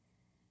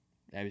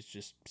 That was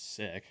just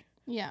sick.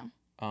 Yeah.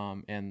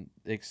 And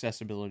the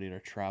accessibility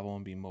to travel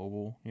and be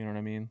mobile. You know what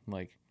I mean?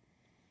 Like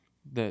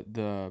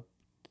the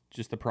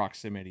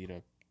proximity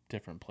to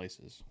different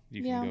places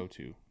you can go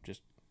to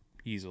just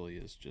easily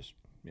is just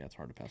it's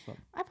hard to pass up.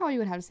 I probably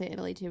would have to say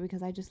Italy too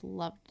because I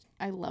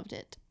loved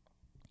it.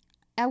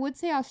 I would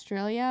say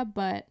Australia,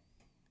 but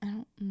I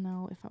don't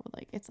know if I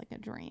would it's like a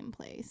dream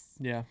place.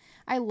 Yeah.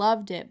 I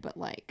loved it, but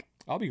like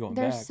I'll be going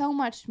back. There's so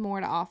much more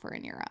to offer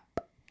in Europe.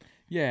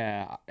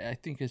 Yeah, I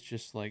think it's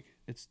just like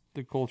it's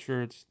the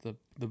culture, it's the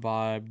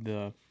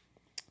vibe,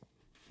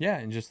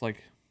 and just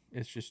like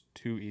it's just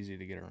too easy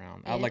to get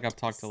around. I've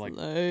talked to like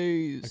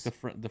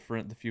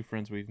the few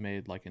friends we've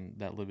made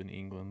that live in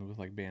England with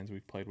like bands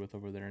we've played with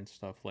over there and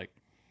stuff, like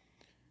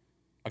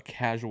a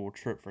casual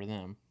trip for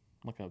them,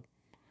 like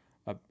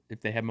if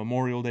they had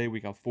Memorial Day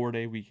week, a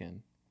 4-day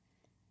weekend.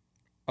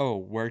 Oh,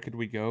 where could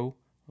we go?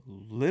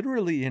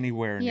 Literally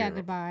anywhere in Europe.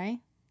 Goodbye.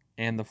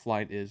 And the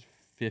flight is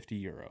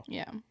 €50.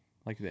 Yeah.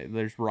 Like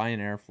there's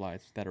Ryanair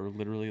flights that are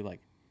literally like,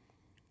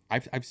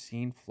 I've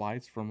seen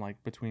flights from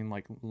like between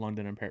like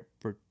London and Paris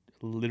for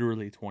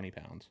literally £20.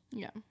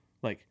 Yeah.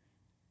 Like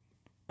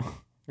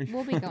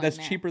We'll be going That's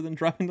there. cheaper than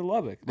driving to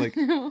Lubbock. Like,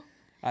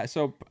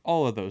 so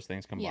all of those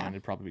things combined, Yeah.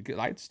 it'd probably be good.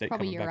 I'd stay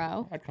Probably coming back.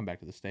 Euro. I'd come back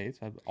to the States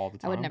all the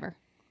time. I would never.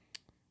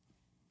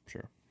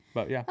 Sure.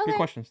 But yeah, Okay. good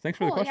questions. Thanks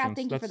for the Cool. questions. Yeah,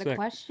 thank you That's for the sick.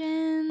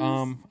 questions.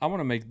 I want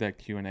to make that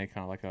Q&A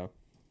kind of like a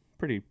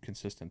pretty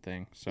consistent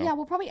thing. So Yeah,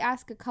 we'll probably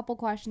ask a couple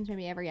questions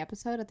maybe every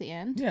episode at the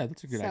end. yeah,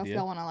 that's a good so idea. if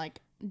y'all want to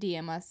like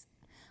DM us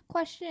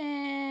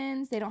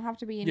questions, they don't have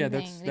to be Yeah,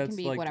 anything. They can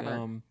be like,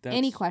 whatever. that's,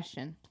 Any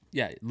question.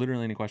 Yeah,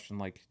 literally any question.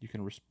 Like you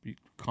can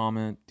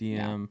comment,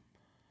 DM,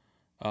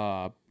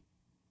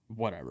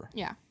 whatever.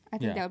 Yeah, I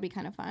think Yeah. that would be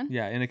kind of fun.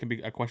 Yeah, and it can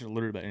be a question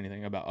literally about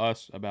anything, about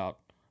us, about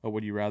a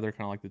would you rather,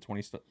 kind of like the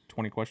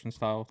 20 question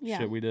style Yeah.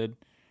 shit we did.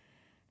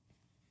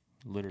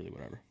 Literally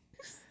whatever.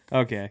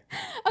 Okay.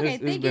 Okay, This has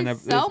thank been you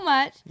so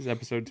much. This is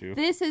episode 2.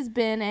 This has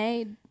been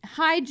a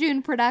High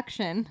June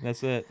production.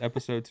 That's it.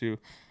 Episode 2.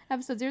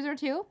 Episode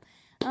 002.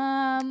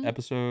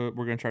 We're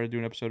going to try to do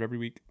an episode every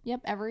week.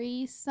 Yep,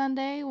 every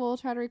Sunday we'll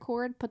try to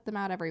record, put them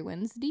out every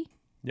Wednesday.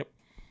 Yep.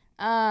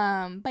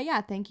 But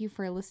yeah, thank you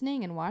for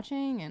listening and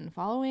watching and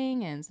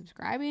following and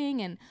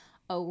subscribing and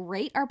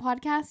rate our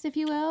podcast if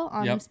you will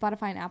on Yep.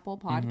 Spotify and Apple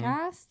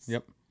Podcasts.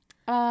 Yep.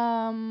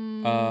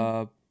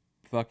 Um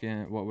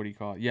Fucking, what would you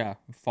call it? Yeah.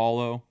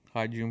 Follow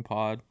High June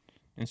Pod,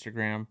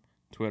 Instagram,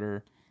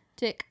 Twitter,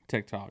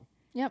 TikTok.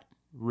 Yep.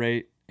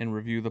 Rate and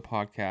review the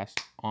podcast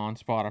on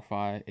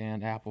Spotify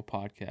and Apple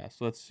Podcasts.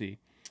 Let's see.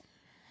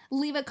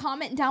 Leave a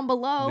comment down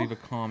below. Leave a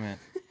comment.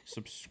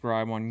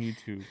 Subscribe on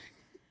YouTube.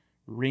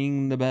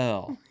 Ring the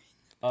bell.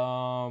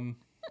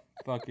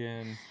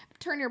 Fucking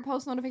Turn your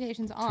post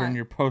notifications on. turn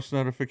your post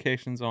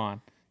notifications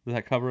on. Does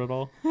that cover it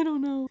all? I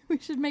don't know. We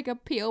should make a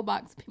P.O.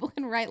 box. People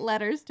can write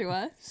letters to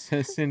us.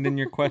 Send in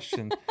your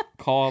questions.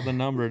 Call the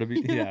number to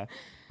be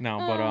No,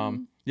 but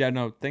yeah,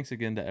 no, thanks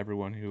again to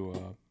everyone who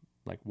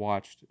like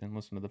watched and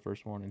listened to the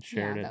first one and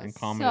shared Yeah, it that and was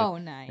commented so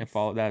nice. and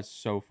followed. That's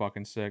so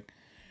fucking sick.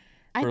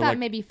 I for, thought like-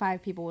 maybe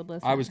 5 people would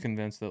listen. I was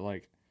convinced that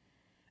like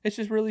it's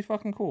just really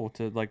fucking cool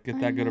to like get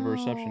that good of a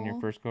reception your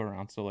know. first go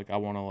around. So like I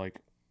want to like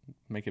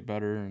make it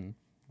better and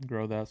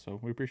grow that. So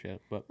we appreciate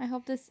it. But I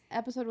hope this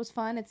episode was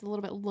fun. It's a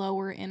little bit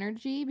lower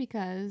energy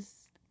because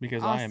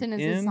because Austin I am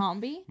is a in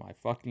zombie. my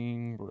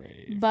fucking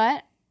grave.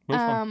 But It was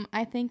fun.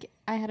 I think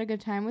I had a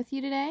good time with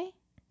you today.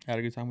 Had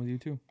a good time with you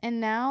too.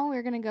 And now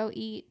we're gonna go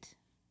eat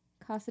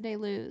Casa de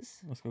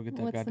Luz. Let's go get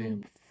that With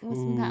goddamn with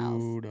some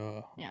pals. food.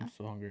 Yeah. I'm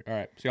so hungry. All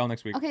right. See y'all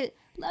next week. Okay,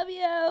 love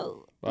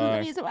you. Bye.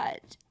 Love you so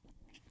much.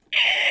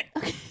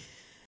 Okay.